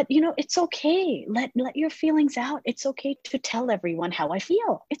 But it's okay. Let your feelings out. It's okay to tell everyone how I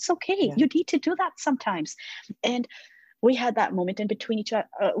feel. It's okay. You need to do that sometimes. And we had that moment in between each other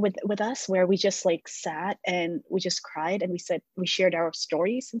with us, where we just like sat and we just cried, and we shared our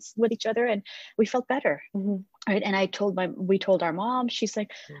stories with each other, and we felt better. Right. And we told our mom. She's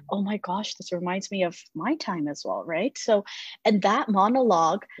like, oh my gosh, this reminds me of my time as well. Right. So, and that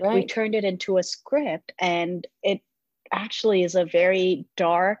monologue, we turned it into a script, and it actually is a very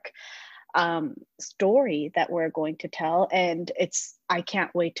dark story that we're going to tell. And I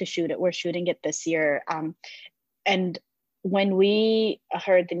can't wait to shoot it. We're shooting it this year. And when we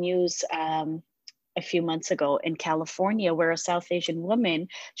heard the news a few months ago in California, where a South Asian woman,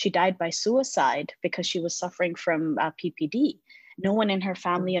 she died by suicide because she was suffering from PPD. No one in her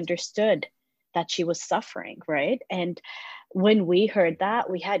family understood that she was suffering, right? And when we heard that,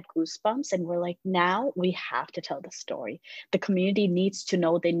 we had goosebumps, and we're like, now we have to tell the story. The community needs to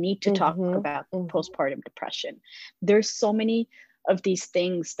know. They need to talk about postpartum depression. There's so many of these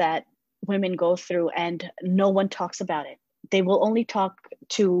things that women go through, and no one talks about it. They will only talk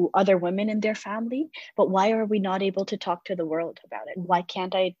to other women in their family, but why are we not able to talk to the world about it? Why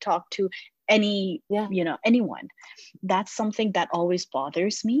can't I talk to anyone? That's something that always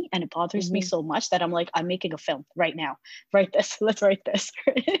bothers me, and it bothers me so much that I'm like, I'm making a film right now. Write this. Let's write this.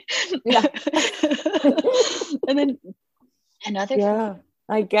 And then another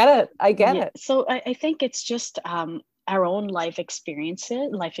I get it. So I think it's just our own life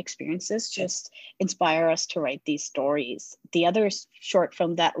experiences just inspire us to write these stories. The other short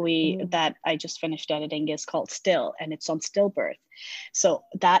film that I just finished editing is called Still, and it's on stillbirth. So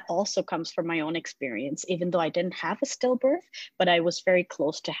that also comes from my own experience, even though I didn't have a stillbirth, but I was very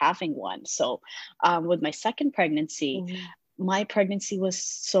close to having one. So with my second pregnancy, my pregnancy was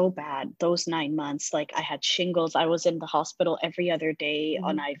so bad those 9 months. Like, I had shingles. I was in the hospital every other day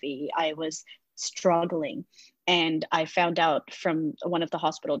on IV. I was struggling. And I found out from one of the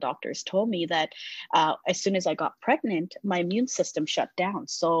hospital doctors told me that as soon as I got pregnant, my immune system shut down.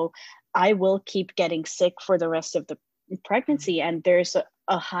 So I will keep getting sick for the rest of the pregnancy. And there's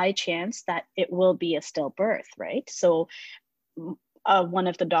a high chance that it will be a stillbirth, right? So one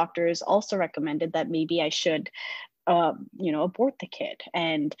of the doctors also recommended that maybe I should abort the kid.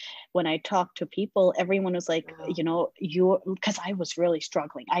 And when I talked to people, everyone was like, because I was really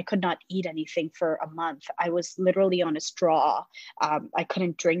struggling. I could not eat anything for a month. I was literally on a straw. I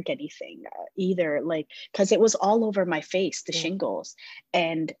couldn't drink anything either, like, because it was all over my face, the shingles,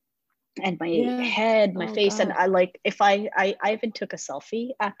 and my head, my face. God. And I like, if I even took a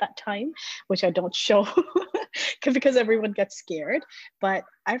selfie at that time, which I don't show because everyone gets scared, but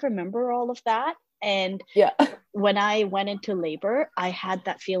I remember all of that. And when I went into labor, I had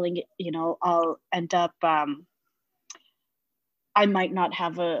that feeling, I'll end up, I might not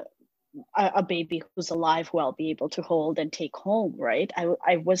have a baby who's alive who I'll be able to hold and take home, right?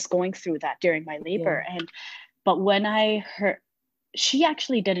 I was going through that during my labor. But when I heard, she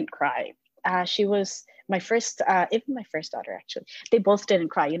actually didn't cry. She was my first, even my first daughter, actually, they both didn't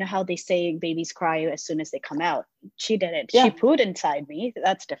cry. You know how they say babies cry as soon as they come out? She didn't. She pooed inside me.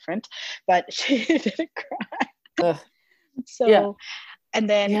 That's different, but she didn't cry. So, and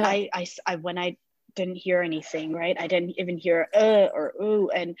then I when I didn't hear anything, right? I didn't even hear or ooh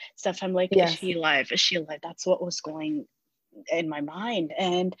and stuff. I'm like, is she alive? Is she alive? That's what was going in my mind.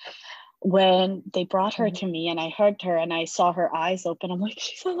 And when they brought her to me and I hugged her and I saw her eyes open, I'm like,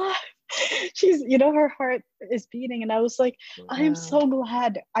 she's alive. She's, her heart is beating. And I was like, I am so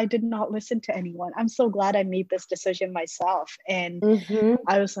glad I did not listen to anyone. I'm so glad I made this decision myself. And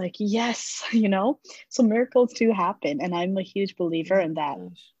I was like, yes, so miracles do happen. And I'm a huge believer in that.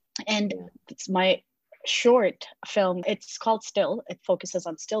 And it's my short film. It's called Still. It focuses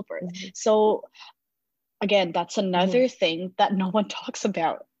on stillbirth. So again, that's another thing that no one talks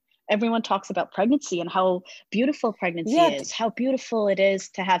about. Everyone talks about pregnancy and how beautiful pregnancy is, how beautiful it is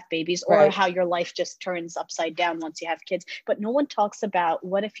to have babies, or how your life just turns upside down once you have kids. But no one talks about,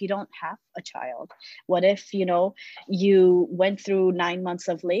 what if you don't have a child? What if, you went through 9 months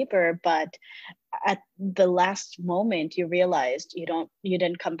of labor, but at the last moment you realized you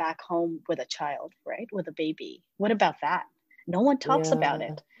didn't come back home with a child, right? With a baby. What about that? No one talks about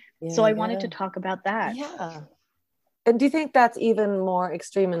it. So I wanted to talk about that. And do you think that's even more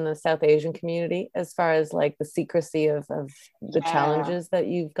extreme in the South Asian community, as far as like the secrecy of the challenges that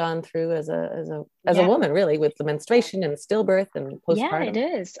you've gone through as a woman, really, with the menstruation and stillbirth and postpartum? Yeah, it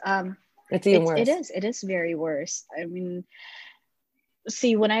is. It's even worse. It is very worse. I mean,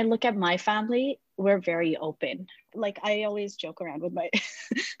 see, when I look at my family, we're very open. Like, I always joke around with my,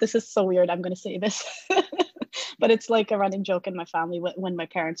 this is so weird, I'm going to say this, but it's like a running joke in my family when my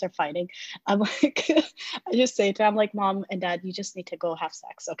parents are fighting. I'm like, I just say to them, I'm like, Mom and Dad, you just need to go have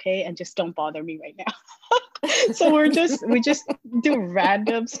sex, okay? And just don't bother me right now. So we just do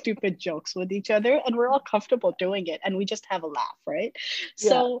random stupid jokes with each other, and we're all comfortable doing it, and we just have a laugh, right?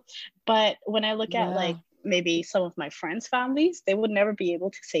 So, but when I look at like, maybe some of my friends' families, they would never be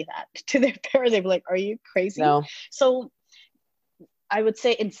able to say that to their parents. They'd be like, are you crazy? No. So I would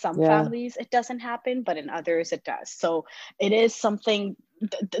say in some families it doesn't happen, but in others it does. So it is something,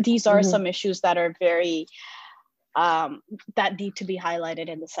 these are some issues that are very, that need to be highlighted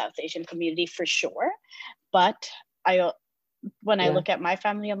in the South Asian community for sure. But when I look at my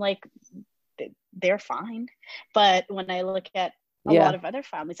family, I'm like, they're fine. But when I look at a lot of other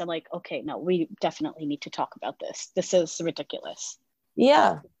families, I'm like, okay, no, we definitely need to talk about this. This is ridiculous.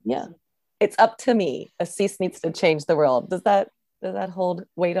 Yeah. It's up to me. Assis needs to change the world. Does that hold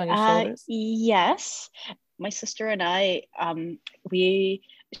weight on your shoulders? Yes. My sister and I,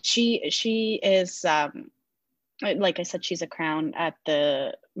 she is, like I said, she's a crown at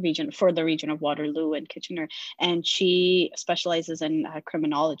the region of Waterloo and Kitchener, and she specializes in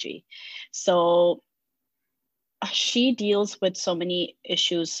criminology. So she deals with so many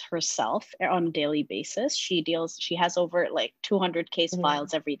issues herself on a daily basis. She has over like 200 case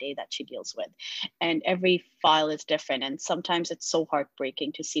files every day that she deals with, and every file is different. And sometimes it's so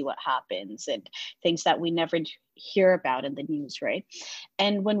heartbreaking to see what happens and things that we never hear about in the news, right?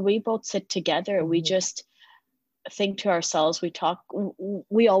 And when we both sit together, think to ourselves,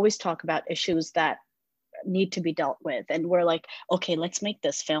 we always talk about issues that need to be dealt with, and we're like, okay, let's make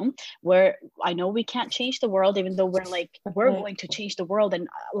this film where I know we can't change the world, even though we're like, we're going to change the world. And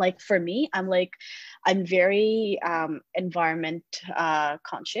like, for me, I'm very environment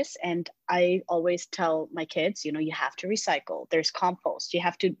conscious, and I always tell my kids, you know, you have to recycle, there's compost,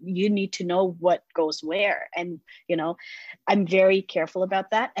 you need to know what goes where. And you know, I'm very careful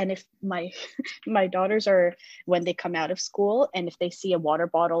about that. And if my my daughters are, when they come out of school, and if they see a water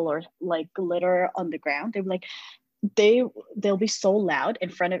bottle or like litter on the ground, they're like, they'll be so loud in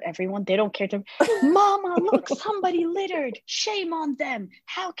front of everyone, they don't care to, Mama, look, somebody littered, shame on them,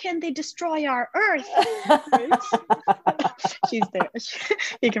 how can they destroy our earth? She's there.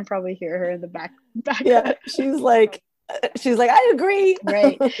 You can probably hear her in the back. Yeah, she's like, I agree.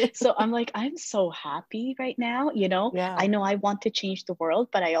 Right. So I'm like, I'm so happy right now, you know. Yeah. I know I want to change the world,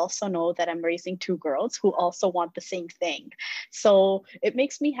 but I also know that I'm raising two girls who also want the same thing. So it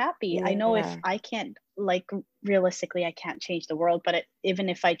makes me happy. Yeah. I know if I can't, like, realistically, I can't change the world, but even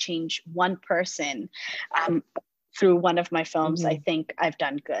if I change one person through one of my films, I think I've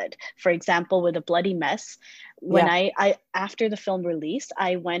done good. For example, with A Bloody Mess, when I after the film released,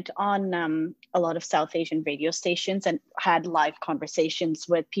 I went on a lot of South Asian radio stations and had live conversations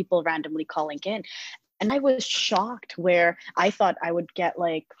with people randomly calling in. And I was shocked, where I thought I would get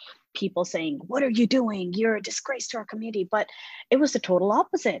like people saying, what are you doing? You're a disgrace to our community. But it was the total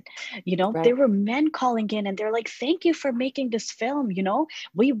opposite. You know, there were men calling in and they're like, thank you for making this film. You know,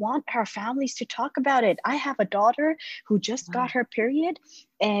 we want our families to talk about it. I have a daughter who just got her period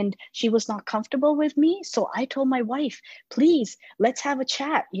and she was not comfortable with me. So I told my wife, please, let's have a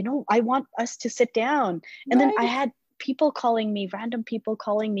chat. You know, I want us to sit down. And then I had random people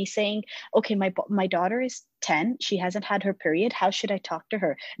calling me saying, okay, my daughter is 10, she hasn't had her period, how should I talk to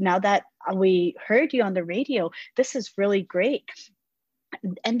her now that we heard you on the radio? This is really great.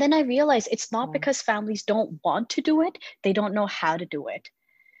 And then I realized it's not because families don't want to do it, they don't know how to do it.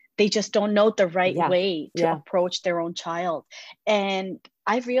 They just don't know the right way to approach their own child. And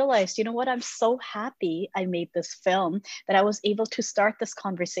I realized, you know what, I'm so happy I made this film, that I was able to start this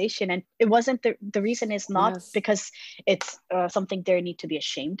conversation. And it wasn't the reason is not because it's something they need to be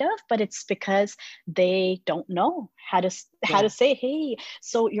ashamed of, but it's because they don't know how to say, hey,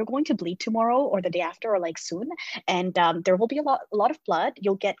 so you're going to bleed tomorrow or the day after or like soon, and there will be a lot of blood,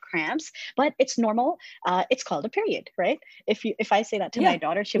 you'll get cramps, but it's normal. It's called a period, right? If I say that to my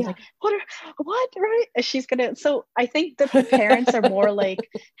daughter, she'll be like, what, right? She's gonna. So I think the parents are more like,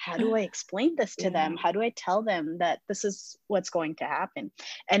 how do I explain this to them? How do I tell them that this is what's going to happen?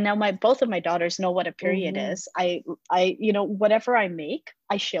 And now both of my daughters know what a period is. I you know, whatever I make,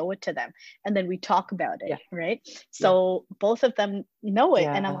 I show it to them and then we talk about it, right? So both of them know it,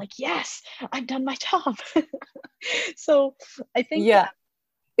 and I'm like, yes, I've done my job. So I think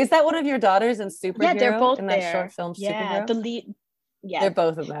is that one of your daughters in Superhero? Yeah, they're both in there. That short film, Superhero? The lead. Yeah, they're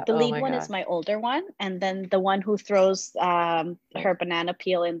both of that. The lead one is my older one, and then the one who throws her banana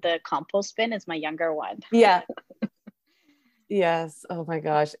peel in the compost bin is my younger one. Yeah. Yes. Oh my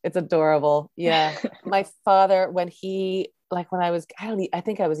gosh, it's adorable. Yeah. My father, when I was, I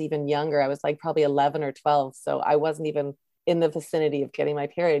think I was even younger. I was like probably 11 or 12, so I wasn't even in the vicinity of getting my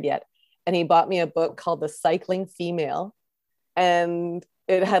period yet. And he bought me a book called The Cycling Female, and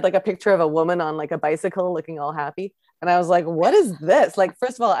it had like a picture of a woman on like a bicycle looking all happy. And I was like, what is this? Like,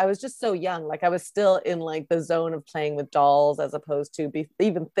 first of all, I was just so young. Like I was still in like the zone of playing with dolls as opposed to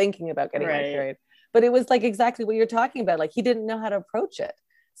even thinking about getting my period. But it was like exactly what you're talking about. Like he didn't know how to approach it.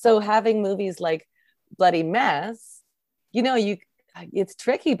 So having movies like Bloody Mess, you know, it's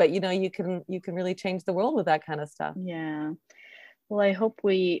tricky, but you know, you can really change the world with that kind of stuff. Yeah. Well, I hope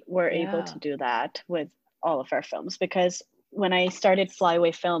we were able to do that with all of our films, because when I started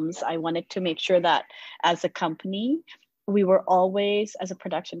Flyway Films, I wanted to make sure that as a company, we were always, as a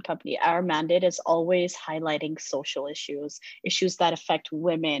production company, our mandate is always highlighting social issues that affect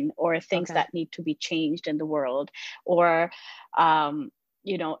women, or things that need to be changed in the world, or,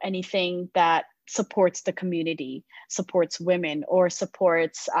 you know, anything that supports the community, supports women, or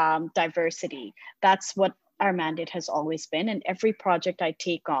supports diversity. That's what our mandate has always been. And every project I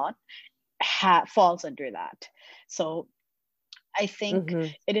take on falls under that. So I think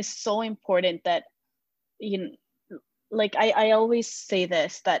it is so important that, you know, like I always say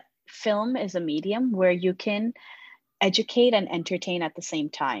this, that film is a medium where you can educate and entertain at the same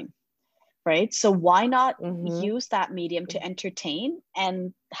time, right? So why not use that medium to entertain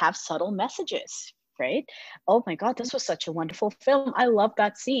and have subtle messages, right? Oh my God, this was such a wonderful film. I love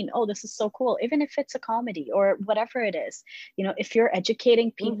that scene. Oh, this is so cool. Even if it's a comedy or whatever it is, if you're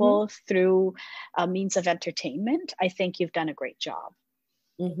educating people through a means of entertainment, I think you've done a great job.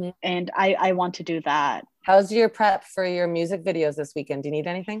 And I want to do that. How's your prep for your music videos this weekend? Do you need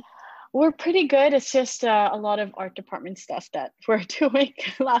anything? We're pretty good. It's just a lot of art department stuff that we're doing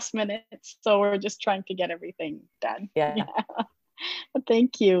last minute. So we're just trying to get everything done. Yeah.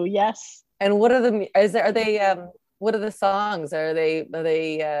 Thank you. Yes. And what are what are the songs? Are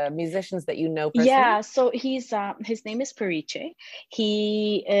they musicians that you know personally? Yeah, so he's his name is Pariche.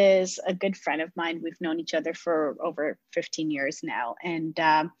 He is a good friend of mine. We've known each other for over 15 years now, and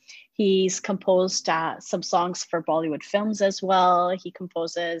he's composed some songs for Bollywood films as well. He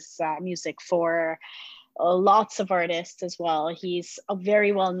composes music for lots of artists as well. He's a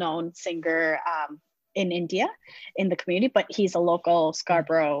very well-known singer in India, in the community, but he's a local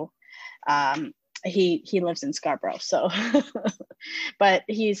Scarborough. He lives in Scarborough, so but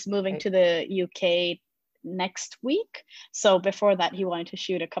he's moving to the UK next week. So before that, he wanted to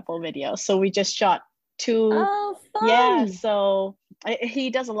shoot a couple of videos. So we just shot 2. Oh, fun. Yeah, so he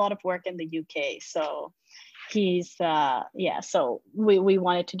does a lot of work in the UK. So he's so we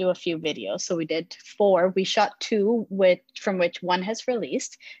wanted to do a few videos, so we did 4. We shot 2, from which one has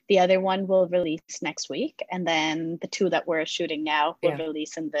released. The other one will release next week, and then the 2 that we're shooting now will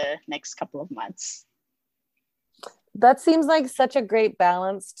release in the next couple of months. That seems like such a great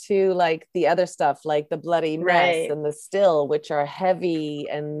balance to like the other stuff, like the Bloody Mess and the Still, which are heavy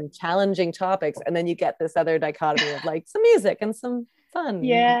and challenging topics, and then you get this other dichotomy of like some music and some fun.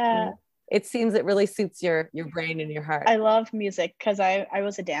 Yeah. It seems it really suits your brain and your heart. I love music because I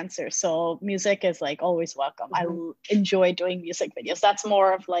was a dancer. So music is like always welcome. I enjoy doing music videos. That's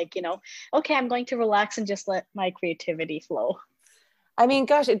more of like, okay, I'm going to relax and just let my creativity flow. I mean,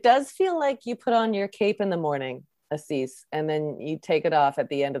 gosh, it does feel like you put on your cape in the morning, Assis, and then you take it off at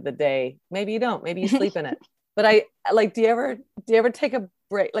the end of the day. Maybe you don't, maybe you sleep in it. But I like, do you ever take a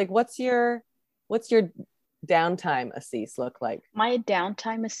break? Like what's your downtime, Assis, look like? My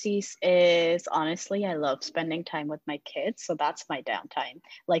downtime, Assis, is honestly, I love spending time with my kids. So that's my downtime,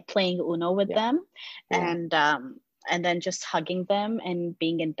 like playing Uno with them and then just hugging them and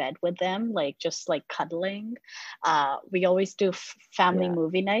being in bed with them, like just like cuddling. We always do family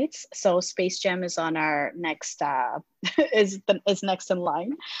movie nights. So Space Jam is on our next is next in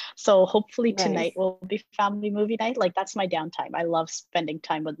line. So hopefully tonight will be family movie night. Like that's my downtime. I love spending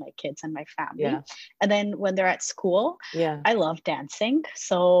time with my kids and my family. Yeah. And then when they're at school, I love dancing.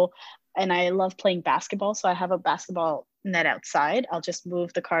 So, and I love playing basketball. So I have a basketball net outside. I'll just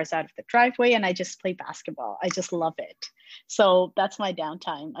move the cars out of the driveway and I just play basketball. I just love it. So that's my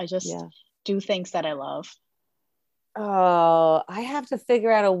downtime. I just do things that I love. Oh, I have to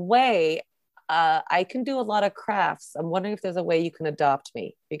figure out a way. I can do a lot of crafts. I'm wondering if there's a way you can adopt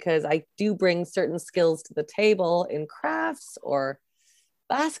me, because I do bring certain skills to the table in crafts or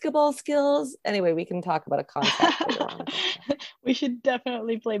basketball skills. Anyway, we can talk about a concept later on. We should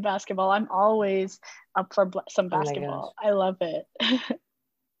definitely play basketball. I'm always up for some basketball. I love it.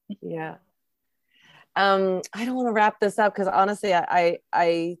 Yeah. I don't want to wrap this up because honestly, I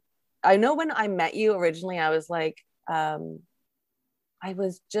know when I met you originally, I was like, I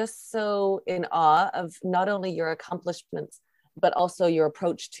was just so in awe of not only your accomplishments, but also your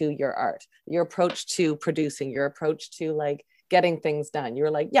approach to your art, your approach to producing, your approach to like getting things done. You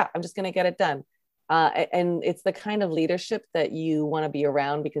were like, yeah, I'm just going to get it done. And it's the kind of leadership that you want to be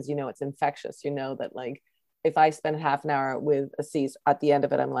around because, it's infectious. That like, if I spend half an hour with Assis, at the end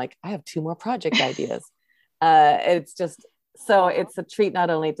of it, I'm like, I have 2 more project ideas. It's just, so it's a treat not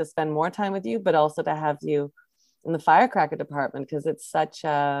only to spend more time with you, but also to have you in the firecracker department, because it's such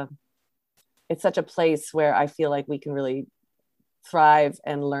a place where I feel like we can really thrive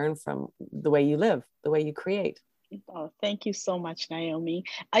and learn from the way you live, the way you create. Oh, thank you so much, Naomi.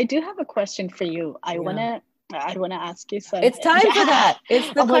 I do have a question for you. I wanna ask you something. It's time for that.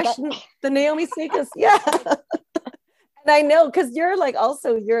 It's the question, the Naomi Snikas. Yeah. And I know, because you're like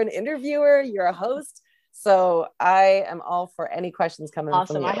also you're an interviewer, you're a host. So I am all for any questions coming from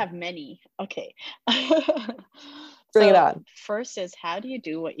you. Awesome. I have many. Okay. Bring it on. First is, how do you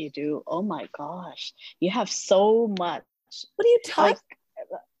do what you do? Oh my gosh. You have so much. What are you talking?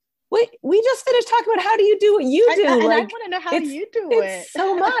 Wait, we just finished talking about how do you do what you do. And I want to know how you do it. It's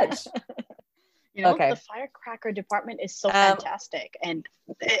so much. The firecracker department is so fantastic. And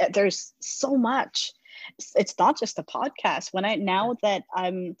there's so much. It's not just a podcast.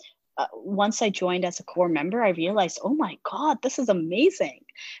 Once I joined as a core member, I realized, oh my God, this is amazing.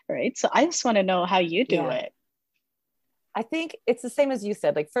 Right. So I just want to know how you do it. I think it's the same as you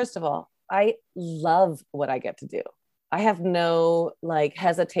said. Like, first of all, I love what I get to do. I have no like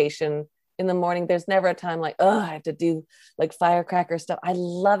hesitation in the morning. There's never a time like, oh, I have to do like firecracker stuff. I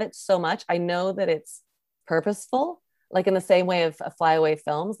love it so much. I know that it's purposeful, like in the same way of Flyaway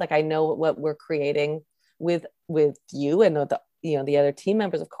Films. Like I know what we're creating with you and the other team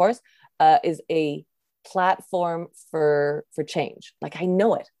members, of course, is a platform for change. Like I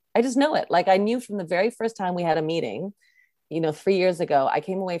know it. I just know it. Like I knew from the very first time we had a meeting, 3 years ago, I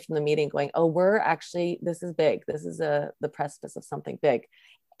came away from the meeting going, oh, this is big. This is the precipice of something big.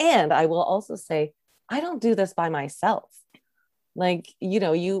 And I will also say, I don't do this by myself. Like,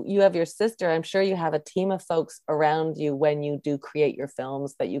 you have your sister. I'm sure you have a team of folks around you when you do create your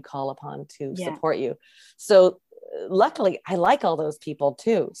films that you call upon to support you. So luckily, I like all those people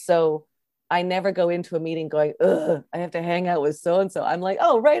too. So I never go into a meeting going, ugh, I have to hang out with so-and-so. I'm like,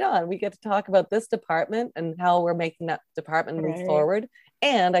 oh, right on. We get to talk about this department and how we're making that department move forward.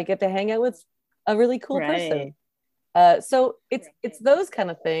 And I get to hang out with a really cool person. So it's those kind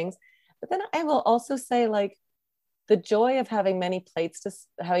of things. But then I will also say, like, the joy of having plates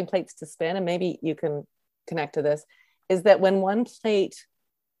to spin, and maybe you can connect to this, is that when one plate,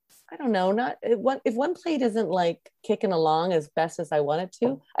 I don't know, if one plate isn't like kicking along as best as I want it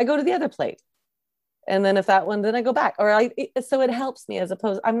to, I go to the other plate. And then if that one, then I go back. So it helps me, as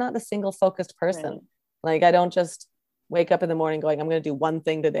opposed, I'm not a single focused person. Right. Like I don't just wake up in the morning going, I'm going to do one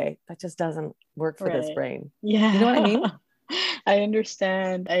thing today. That just doesn't work for this brain. Yeah. You know what I mean? I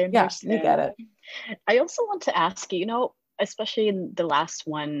understand. Yeah, you get it. I also want to ask you, especially in the last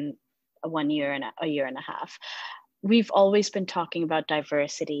a year and a half, we've always been talking about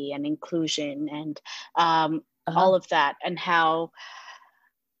diversity and inclusion and all of that, and how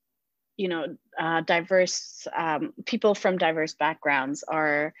diverse people from diverse backgrounds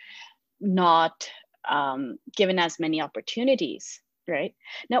are not given as many opportunities. Right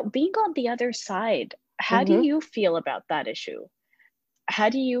now, being on the other side, how do you feel about that issue? How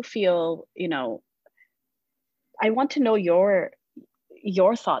do you feel? I want to know your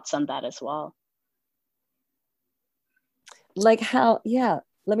thoughts on that as well. Like how,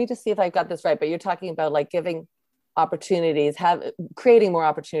 let me just see if I've got this right, but you're talking about like giving opportunities, creating more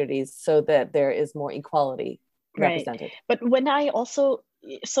opportunities so that there is more equality represented. But when I also,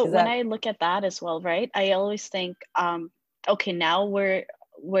 I look at that as well, right, I always think, okay, now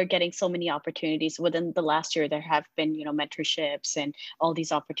we're getting so many opportunities. Within the last year, there have been, mentorships and all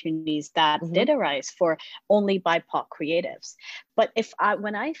these opportunities that did arise for only BIPOC creatives. But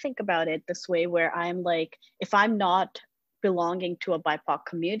when I think about it this way, where I'm like, if I'm not belonging to a BIPOC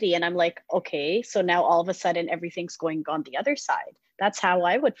community and I'm like, okay, so now all of a sudden everything's going on the other side. That's how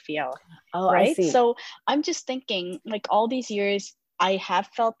I would feel. Oh, right. So I'm just thinking, like, all these years I have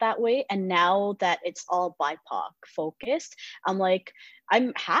felt that way. And now that it's all BIPOC focused, I'm like,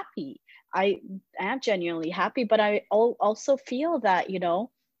 I'm happy. I am genuinely happy, but I also feel that,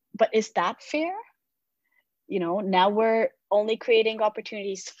 but is that fair? Now we're only creating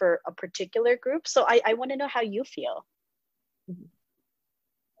opportunities for a particular group. So I want to know how you feel.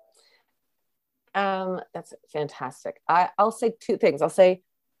 That's fantastic. I'll say two things. I'll say,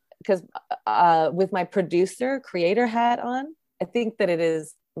 because with my creator hat on, I think that it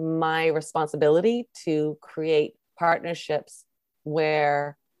is my responsibility to create partnerships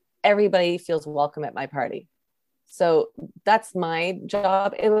where everybody feels welcome at my party. So that's my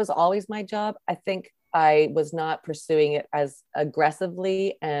job. It was always my job. I think I was not pursuing it as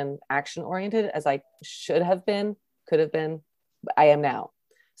aggressively and action oriented as I should have been, could have been, but I am now.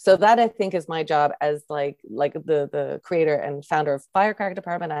 So that, I think, is my job as like the creator and founder of Firecracker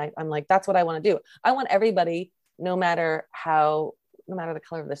Department. I'm like, that's what I want to do. I want everybody, no matter the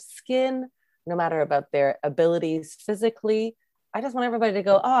color of the skin, no matter about their abilities physically, I just want everybody to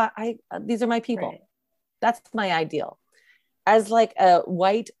go, oh, these are my people. Right. That's my ideal. As like a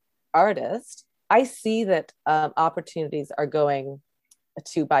white artist, I see that opportunities are going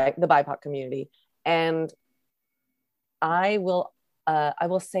to the BIPOC community. And I will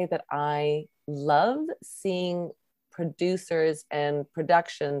say that I love seeing producers and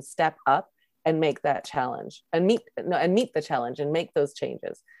production step up and make that challenge and meet the challenge and make those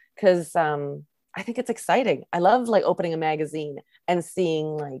changes. Because I think it's exciting. I love like opening a magazine and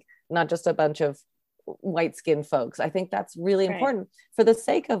seeing like not just a bunch of white skinned folks. I think that's really important for the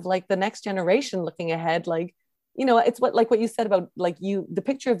sake of like the next generation looking ahead. Like, it's what you said about like the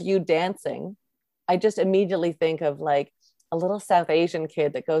picture of you dancing. I just immediately think of like a little South Asian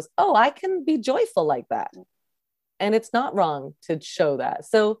kid that goes, oh, I can be joyful like that. And it's not wrong to show that.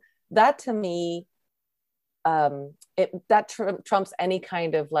 So that to me, trumps any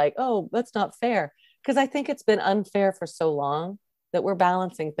kind of like, oh, that's not fair. Because I think it's been unfair for so long. that we're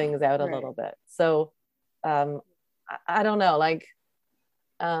balancing things out a Right. little bit. So I don't know, like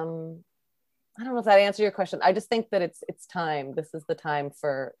I don't know if that answered your question. I just think that it's time. This is the time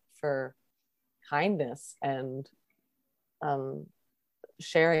for kindness and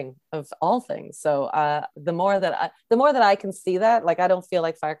sharing of all things. So the more that I can see that, like, I don't feel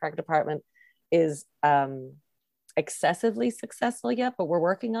like Firecracker Department is excessively successful yet, but we're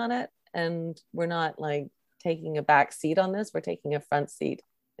working on it, and we're not like taking a back seat on this. We're taking a front seat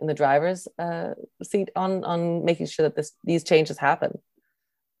in the driver's seat on making sure that these changes happen.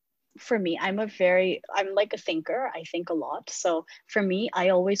 For me, I'm like a thinker. I think a lot. So for me, I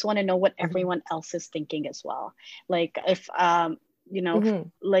always want to know what everyone else is thinking as well. Like if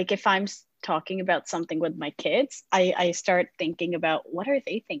like if I'm talking about something with my kids, I start thinking about what are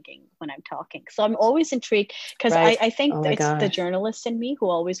they thinking when I'm talking. So I'm always intrigued because Right. I think Oh my it's the gosh. journalist in me who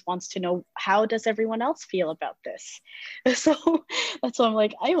always wants to know, how does everyone else feel about this? So that's why I'm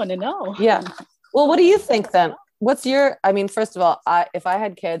like, I want to know. Yeah. Well, what do you think then? I mean, first of all, if I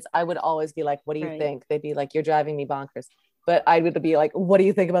had kids, I would always be like, what do you Right. think? They'd be like, you're driving me bonkers. But I would be like, what do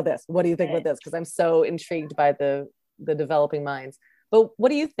you think about this? What do you think Right. about this? Because I'm so intrigued by the developing minds. But what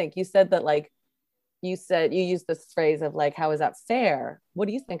do you think? You said that, like, you used this phrase of like, how is that fair? What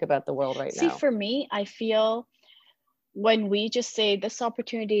do you think about the world right See, now? for me, I feel when we just say this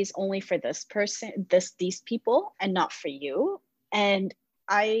opportunity is only for this person, these people, and not for you. And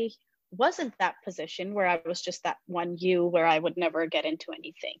I wasn't that position where I was just that one you where I would never get into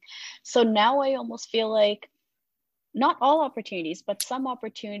anything. So now I almost feel like not all opportunities, but some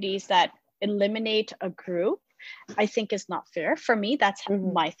opportunities that eliminate a group, I think is not fair. For me, that's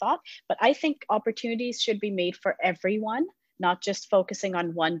my thought. But I think opportunities should be made for everyone, not just focusing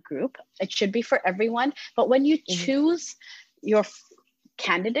on one group. It should be for everyone. But when you choose your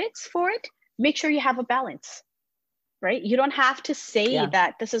candidates for it, make sure you have a balance, right? You don't have to say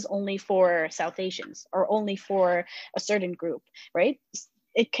that this is only for South Asians or only for a certain group, right?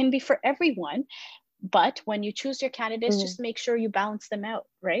 It can be for everyone. But when you choose your candidates, just make sure you balance them out,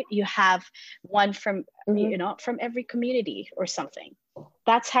 right? You have one from, from every community or something.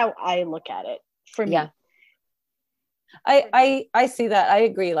 That's how I look at it for me. I see that. I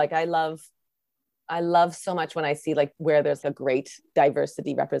agree. Like, I love so much when I see like where there's a great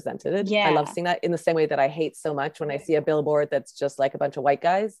diversity represented. Yeah. I love seeing that, in the same way that I hate so much when I see a billboard that's just like a bunch of white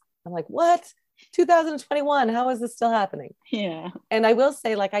guys. I'm like, what? 2021, how is this still happening? Yeah. And I will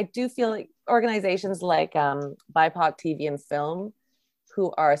say, like, I do feel like organizations like BIPOC TV and Film,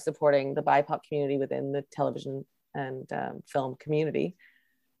 who are supporting the BIPOC community within the television and film community,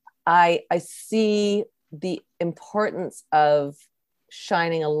 I see the importance of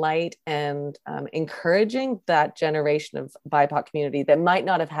shining a light and encouraging that generation of BIPOC community that might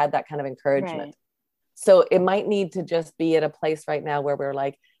not have had that kind of encouragement. Right. So it might need to just be at a place right now where we're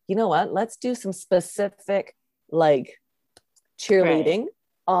like, you know what, let's do some specific like cheerleading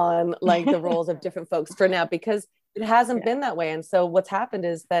on like the roles of different folks for now, because it hasn't been that way. And so what's happened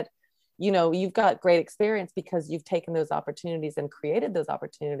is that, you know, you've got great experience because you've taken those opportunities and created those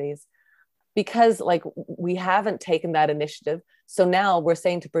opportunities, because like we haven't taken that initiative. So now we're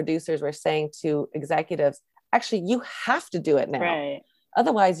saying to producers, we're saying to executives, actually, you have to do it now. Right.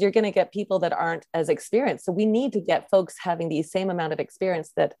 Otherwise, you're going to get people that aren't as experienced. So we need to get folks having the same amount of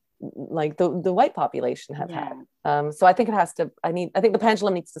experience that like the white population have had. So I think I think the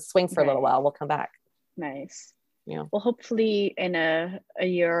pendulum needs to swing for a little while. We'll come back. Nice. Yeah. Well, hopefully in a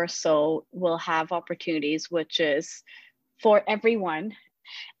year or so, we'll have opportunities, which is for everyone,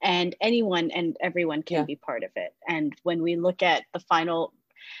 and anyone and everyone can be part of it. And when we look at the final,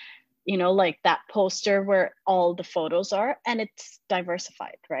 you know, like that poster where all the photos are, and it's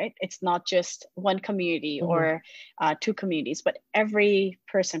diversified, right? It's not just one community or two communities, but every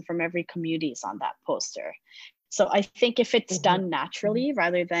person from every community is on that poster. So I think if it's done naturally,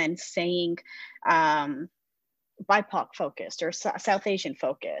 rather than saying BIPOC focused or South Asian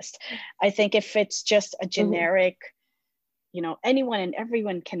focused, I think if it's just a generic, you know, anyone and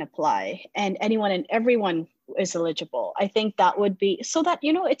everyone can apply and anyone and everyone is eligible, I think that would be, so that,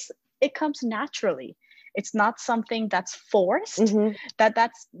 you know, it comes naturally. It's not something that's forced.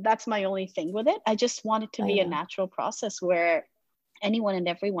 That's my only thing with it. I just want it to be a natural process where anyone and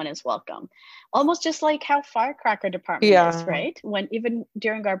everyone is welcome. Almost just like how Firecracker Department is, right? When even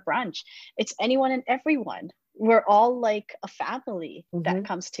during our brunch, it's anyone and everyone. We're all like a family that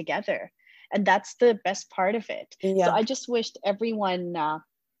comes together. And that's the best part of it. So I just wished everyone,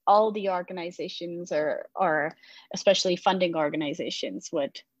 all the organizations or especially funding organizations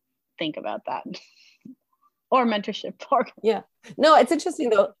would think about that. Or mentorship. No, it's interesting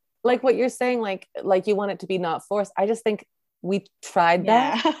though, like what you're saying, like you want it to be not forced. I just think we tried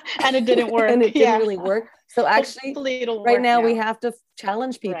that and it didn't work. and it didn't really work. So actually right now we have to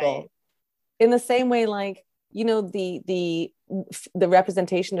challenge people in the same way, like, you know, the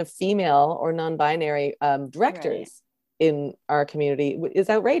representation of female or non-binary directors in our community is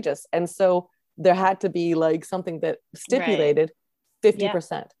outrageous. And so there had to be like something that stipulated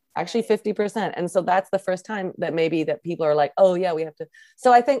 50%. Actually 50%. And so that's the first time that maybe that people are like, oh yeah, we have to.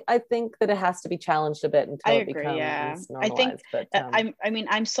 So I think that it has to be challenged a bit until it becomes normalized. I think but,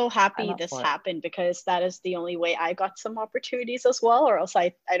 I'm so happy this happened, because that is the only way I got some opportunities as well, or else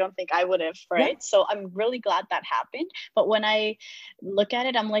I don't think I would have, right? Yeah. So I'm really glad that happened. But when I look at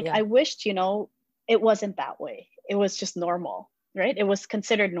it, I'm like, I wished, you know, it wasn't that way. It was just normal, right? It was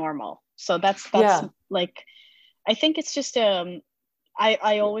considered normal. So that's like, I think it's just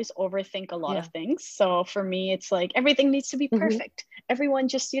I always overthink a lot of things. So for me, it's like everything needs to be perfect. Everyone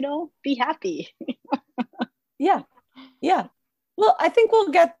just, you know, be happy. Yeah. Well, I think we'll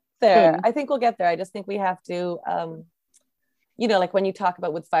get there. I just think we have to, you know, like when you talk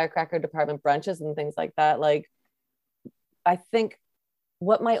about with firecracker department brunches and things like that, like, I think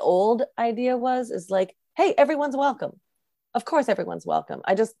what my old idea is like, hey, everyone's welcome. Of course, everyone's welcome.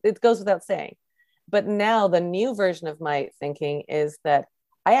 It goes without saying. But now the new version of my thinking is that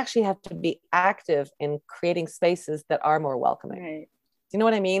I actually have to be active in creating spaces that are more welcoming. Right. Do you know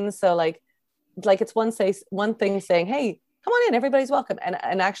what I mean? So like it's one thing saying, hey, come on in, everybody's welcome.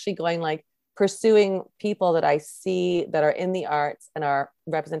 And actually going like pursuing people that I see that are in the arts and are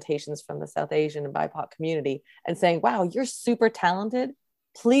representations from the South Asian and BIPOC community, and saying, wow, you're super talented.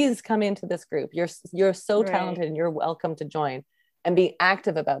 Please come into this group. You're so talented and you're welcome to join. And be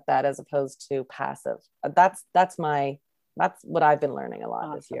active about that as opposed to passive. That's what I've been learning a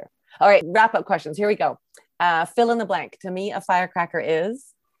lot this year. All right, wrap up questions. Here we go. Fill in the blank. To me, a firecracker is?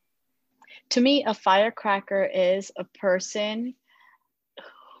 To me, a firecracker is a person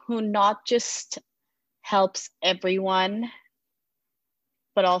who not just helps everyone,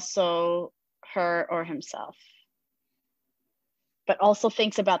 but also her or himself. But also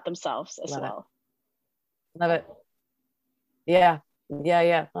thinks about themselves as well. Love it. Yeah.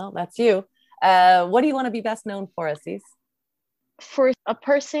 Well, that's you. What do you want to be best known for, Assis? For a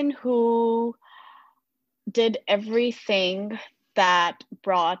person who did everything that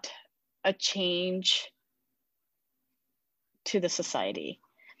brought a change to the society.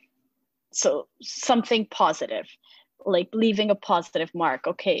 So something positive, like leaving a positive mark.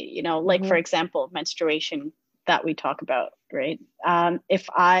 Okay, you know, like for example, menstruation that we talk about, right? If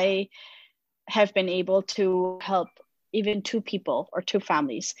I have been able to help even 2 people or 2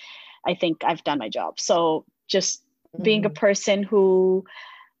 families, I think I've done my job. So just being a person who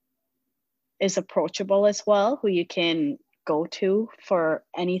is approachable as well, who you can go to for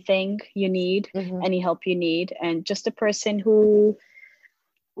anything you need, any help you need, and just a person who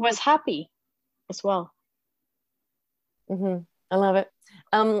was happy as well. I love it.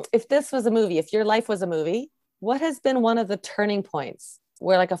 If this was a movie, if your life was a movie, what has been one of the turning points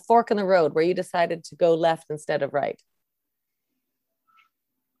where, like a fork in the road, where you decided to go left instead of right?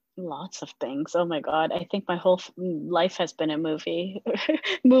 Lots of things. Oh my God. I think my whole life has been a movie.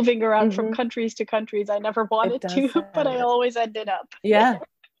 Moving around from countries to countries I never wanted to, but I always ended up. Yeah.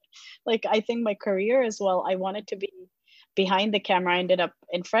 Like, I think my career as well, I wanted to be behind the camera. I ended up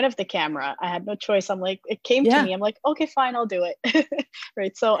in front of the camera. I had no choice. I'm like, it came to me. I'm like, okay, fine, I'll do it.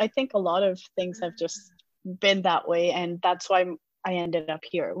 Right. So I think a lot of things have just been that way. And that's why I ended up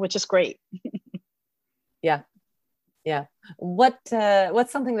here, which is great. Yeah. What's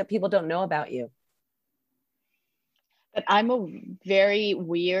something that people don't know about you? That I'm a very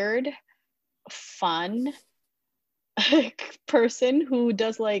weird, fun person who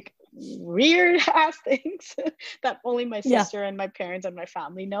does like weird ass things that only my sister and my parents and my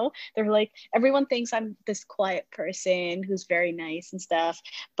family know. They're like, everyone thinks I'm this quiet person who's very nice and stuff,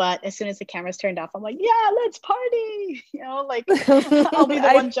 but as soon as the camera's turned off, I'm like, yeah, let's party, you know, like I'll be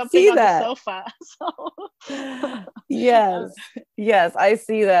the one jumping on the sofa. So yes, I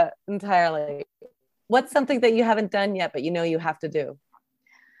see that entirely. What's something that you haven't done yet but you know you have to do?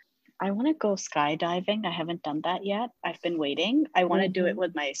 I want to go skydiving. I haven't done that yet. I've been waiting. I want to do it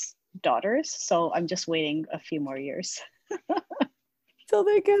with my daughters, so I'm just waiting a few more years till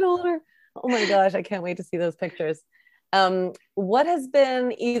they get older. Oh my gosh, I can't wait to see those pictures. What has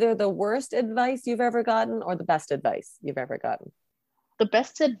been either the worst advice you've ever gotten or the best advice you've ever gotten? The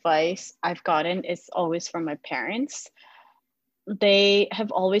best advice I've gotten is always from my parents. They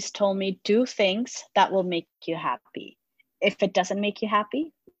have always told me, do things that will make you happy. If it doesn't make you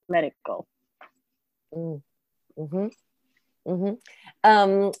happy, let it go. Where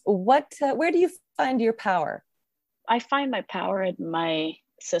do you find your power? I find my power in my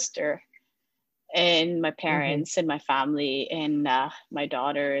sister and my Mm-hmm. parents and my family and my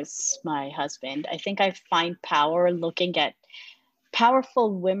daughters, my husband. I think I find power looking at powerful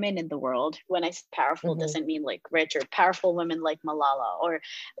women in the world. When I say powerful, Mm-hmm. doesn't mean like rich, or powerful women like Malala, or,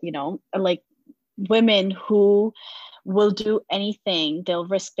 like women who will do anything. They'll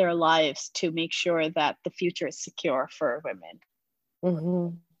risk their lives to make sure that the future is secure for women.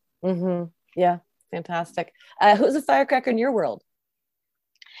 Mm-hmm. Mm-hmm. Yeah, fantastic. Who's a firecracker in your world?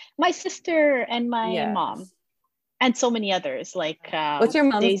 My sister and my mom, Yes. and so many others like What's your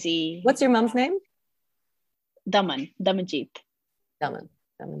mom's Daisy, What's your mom's name? Damanjeet. Daman.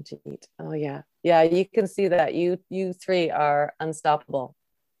 Damanjeet. Oh yeah. Yeah, you can see that. You three are unstoppable.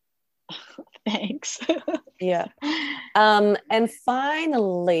 Thanks. Yeah. And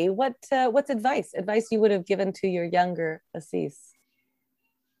finally, what's advice you would have given to your younger Assis?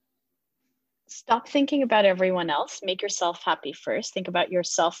 Stop thinking about everyone else. Make yourself happy first. Think about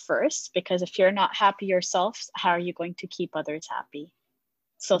yourself first, because if you're not happy yourself, how are you going to keep others happy?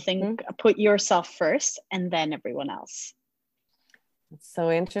 So Mhm. put yourself first and then everyone else. It's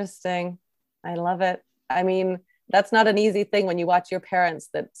so interesting. I love it. I mean, that's not an easy thing when you watch your parents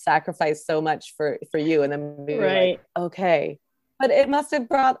that sacrifice so much for you, and then be like, Right. okay. But it must have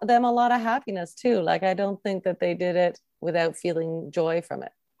brought them a lot of happiness too. Like, I don't think that they did it without feeling joy from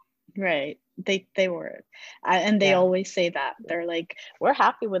it. Right. They were. And they Yeah. always say that. They're like, we're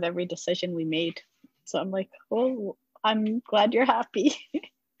happy with every decision we made. So I'm like, oh, I'm glad you're happy.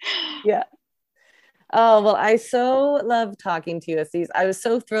 Yeah. Oh, well, I so love talking to you, Assis. I was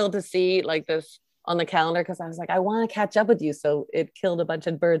so thrilled to see like this on the calendar because I was like, I want to catch up with you. So it killed a bunch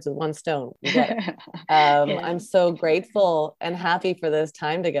of birds with one stone. You get it. Yeah. I'm so grateful and happy for this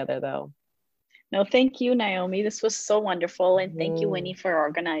time together, though. No, thank you, Naomi. This was so wonderful. And thank you, Mm. Winnie, for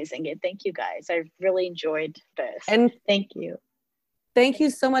organizing it. Thank you, guys. I really enjoyed this. And Thank you. thank you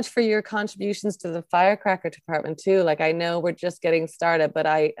so much for your contributions to the firecracker department, too. Like, I know we're just getting started, but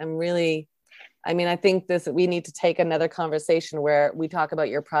I am really, I mean, I think we need to take another conversation where we talk about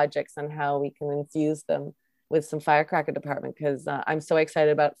your projects and how we can infuse them with some firecracker department, because I'm so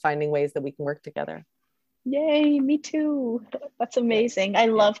excited about finding ways that we can work together. Yay, me too. That's Yeah. amazing. I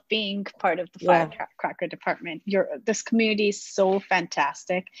love being part of the Yeah. firecracker department. This community is so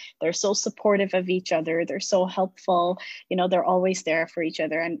fantastic. They're so supportive of each other. They're so helpful. They're always there for each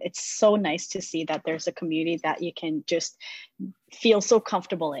other. And it's so nice to see that there's a community that you can just feel so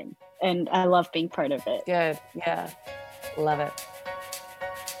comfortable in. And I love being part of it. Good. Yeah. Love it.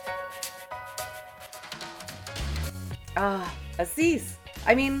 Assis.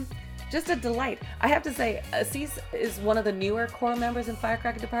 I mean, just a delight. I have to say, Assis is one of the newer core members in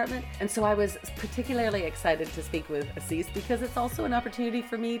Firecracker Department, and so I was particularly excited to speak with Assis because it's also an opportunity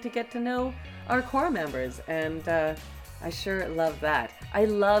for me to get to know our core members, and I sure love that. I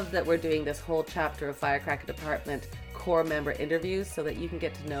love that we're doing this whole chapter of Firecracker Department core member interviews so that you can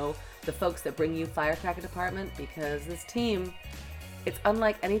get to know the folks that bring you Firecracker Department, because this team, it's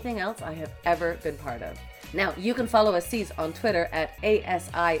unlike anything else I have ever been part of. Now, you can follow Assis on Twitter at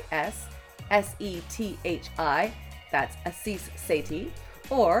ASISSETHI, that's Assis Sethi,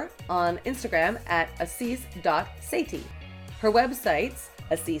 or on Instagram at assis.sethi. Her websites,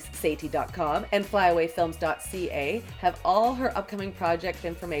 assissethi.com and flyawayfilms.ca, have all her upcoming project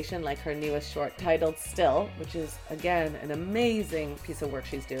information, like her newest short titled Still, which is, again, an amazing piece of work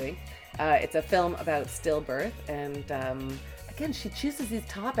she's doing. It's a film about stillbirth, and again, she chooses these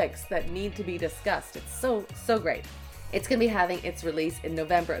topics that need to be discussed. It's so great. It's going to be having its release in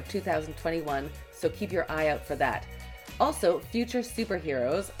November of 2021, so keep your eye out for that. Also, Future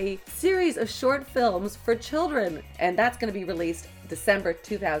Superheroes, a series of short films for children, and that's going to be released December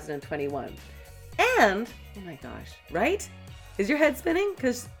 2021. And, oh my gosh, right? Is your head spinning?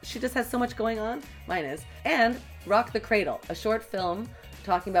 Because she just has so much going on. Mine is. And Rock the Cradle, a short film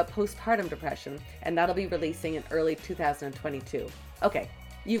talking about postpartum depression, and that'll be releasing in early 2022. Okay,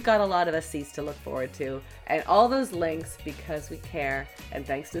 you've got a lot of Assis to look forward to, and all those links, because we care, and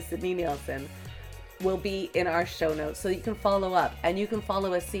thanks to Sydney Nielsen, will be in our show notes, so you can follow up, and you can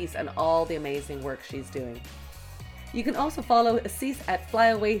follow Assis and all the amazing work she's doing. You can also follow Assis at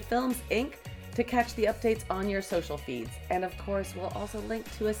Flyaway Films Inc. to catch the updates on your social feeds. And of course, we'll also link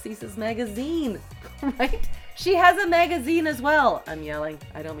to Assis's magazine, right? She has a magazine as well. I'm yelling.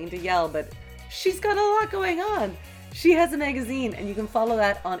 I don't mean to yell, but she's got a lot going on. She has a magazine, and you can follow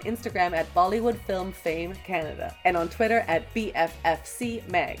that on Instagram at Bollywood Film Fame Canada and on Twitter at BFFC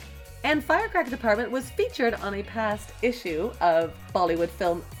Mag. And Firecracker Department was featured on a past issue of Bollywood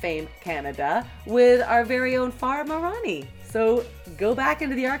Film Fame Canada with our very own Farah Marani. So go back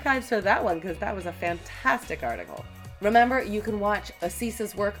into the archives for that one, because that was a fantastic article. Remember, you can watch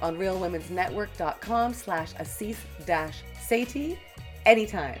Asis's work on realwomensnetwork.com/Asis-Sethi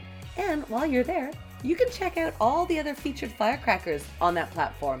anytime. And while you're there, you can check out all the other featured firecrackers on that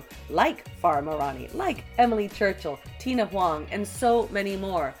platform, like Farah Marani, like Emily Churchill, Tina Huang, and so many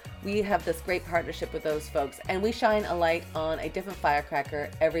more. We have this great partnership with those folks, and we shine a light on a different firecracker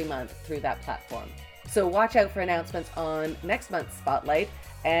every month through that platform. So watch out for announcements on next month's Spotlight,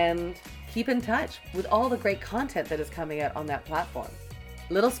 and keep in touch with all the great content that is coming out on that platform.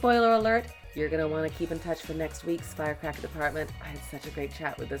 Little spoiler alert, you're going to want to keep in touch for next week's Firecracker Department. I had such a great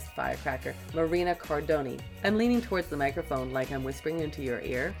chat with this firecracker, Marina Cordoni. I'm leaning towards the microphone like I'm whispering into your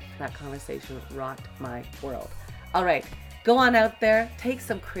ear. That conversation rocked my world. All right, go on out there, take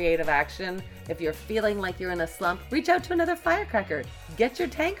some creative action. If you're feeling like you're in a slump, reach out to another firecracker. Get your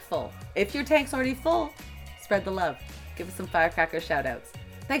tank full. If your tank's already full, spread the love. Give us some firecracker shout outs.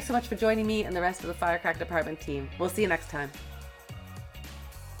 Thanks so much for joining me and the rest of the Firecracker Department team. We'll see you next time.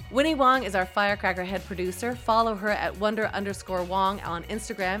 Winnie Wong is our Firecracker head producer. Follow her at Wonder_Wong on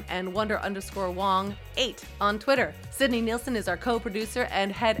Instagram and Wonder_Wong8 on Twitter. Sydney Nielsen is our co-producer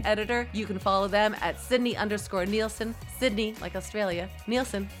and head editor. You can follow them at Sydney_Nielsen. Sydney like Australia,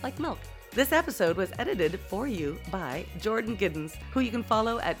 Nielsen like milk. This episode was edited for you by Jordan Giddens, who you can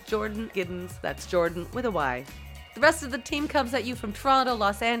follow at Jordan Giddens. That's Jordan with a Y. The rest of the team comes at you from Toronto,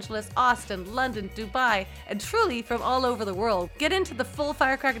 Los Angeles, Austin, London, Dubai, and truly from all over the world. Get into the full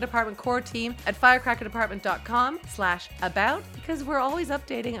Firecracker Department core team at firecrackerdepartment.com/about because we're always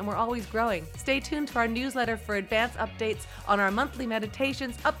updating and we're always growing. Stay tuned to our newsletter for advance updates on our monthly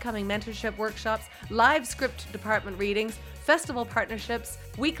meditations, upcoming mentorship workshops, live script department readings, festival partnerships,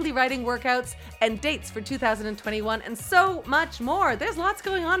 weekly writing workouts, and dates for 2021, and so much more. There's lots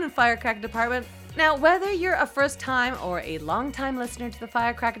going on in Firecracker Department. Now, whether you're a first-time or a long-time listener to the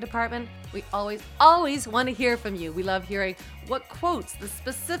Firecracker Department, we always want to hear from you. We love hearing what quotes, the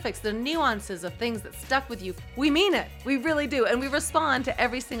specifics, the nuances of things that stuck with you. We mean it. We really do. And we respond to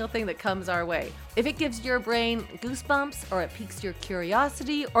every single thing that comes our way. If it gives your brain goosebumps, or it piques your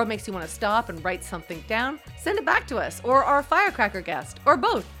curiosity, or makes you want to stop and write something down, send it back to us, or our Firecracker guest, or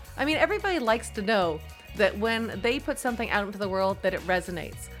both. I mean, everybody likes to know that when they put something out into the world that it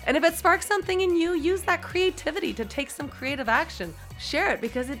resonates. And if it sparks something in you, use that creativity to take some creative action. Share it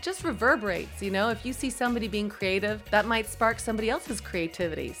because it just reverberates, you know? If you see somebody being creative, that might spark somebody else's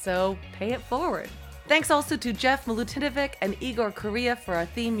creativity, so pay it forward. Thanks also to Jeff Milutinovic and Igor Korea for our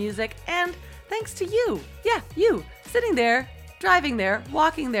theme music, and thanks to you. Yeah, you, sitting there, driving there,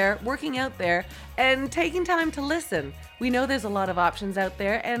 walking there, working out there, and taking time to listen. We know there's a lot of options out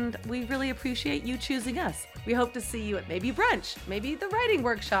there, and we really appreciate you choosing us. We hope to see you at maybe brunch, maybe the writing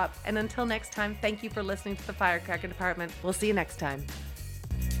workshop. And until next time, thank you for listening to the Firecracker Department. We'll see you next time.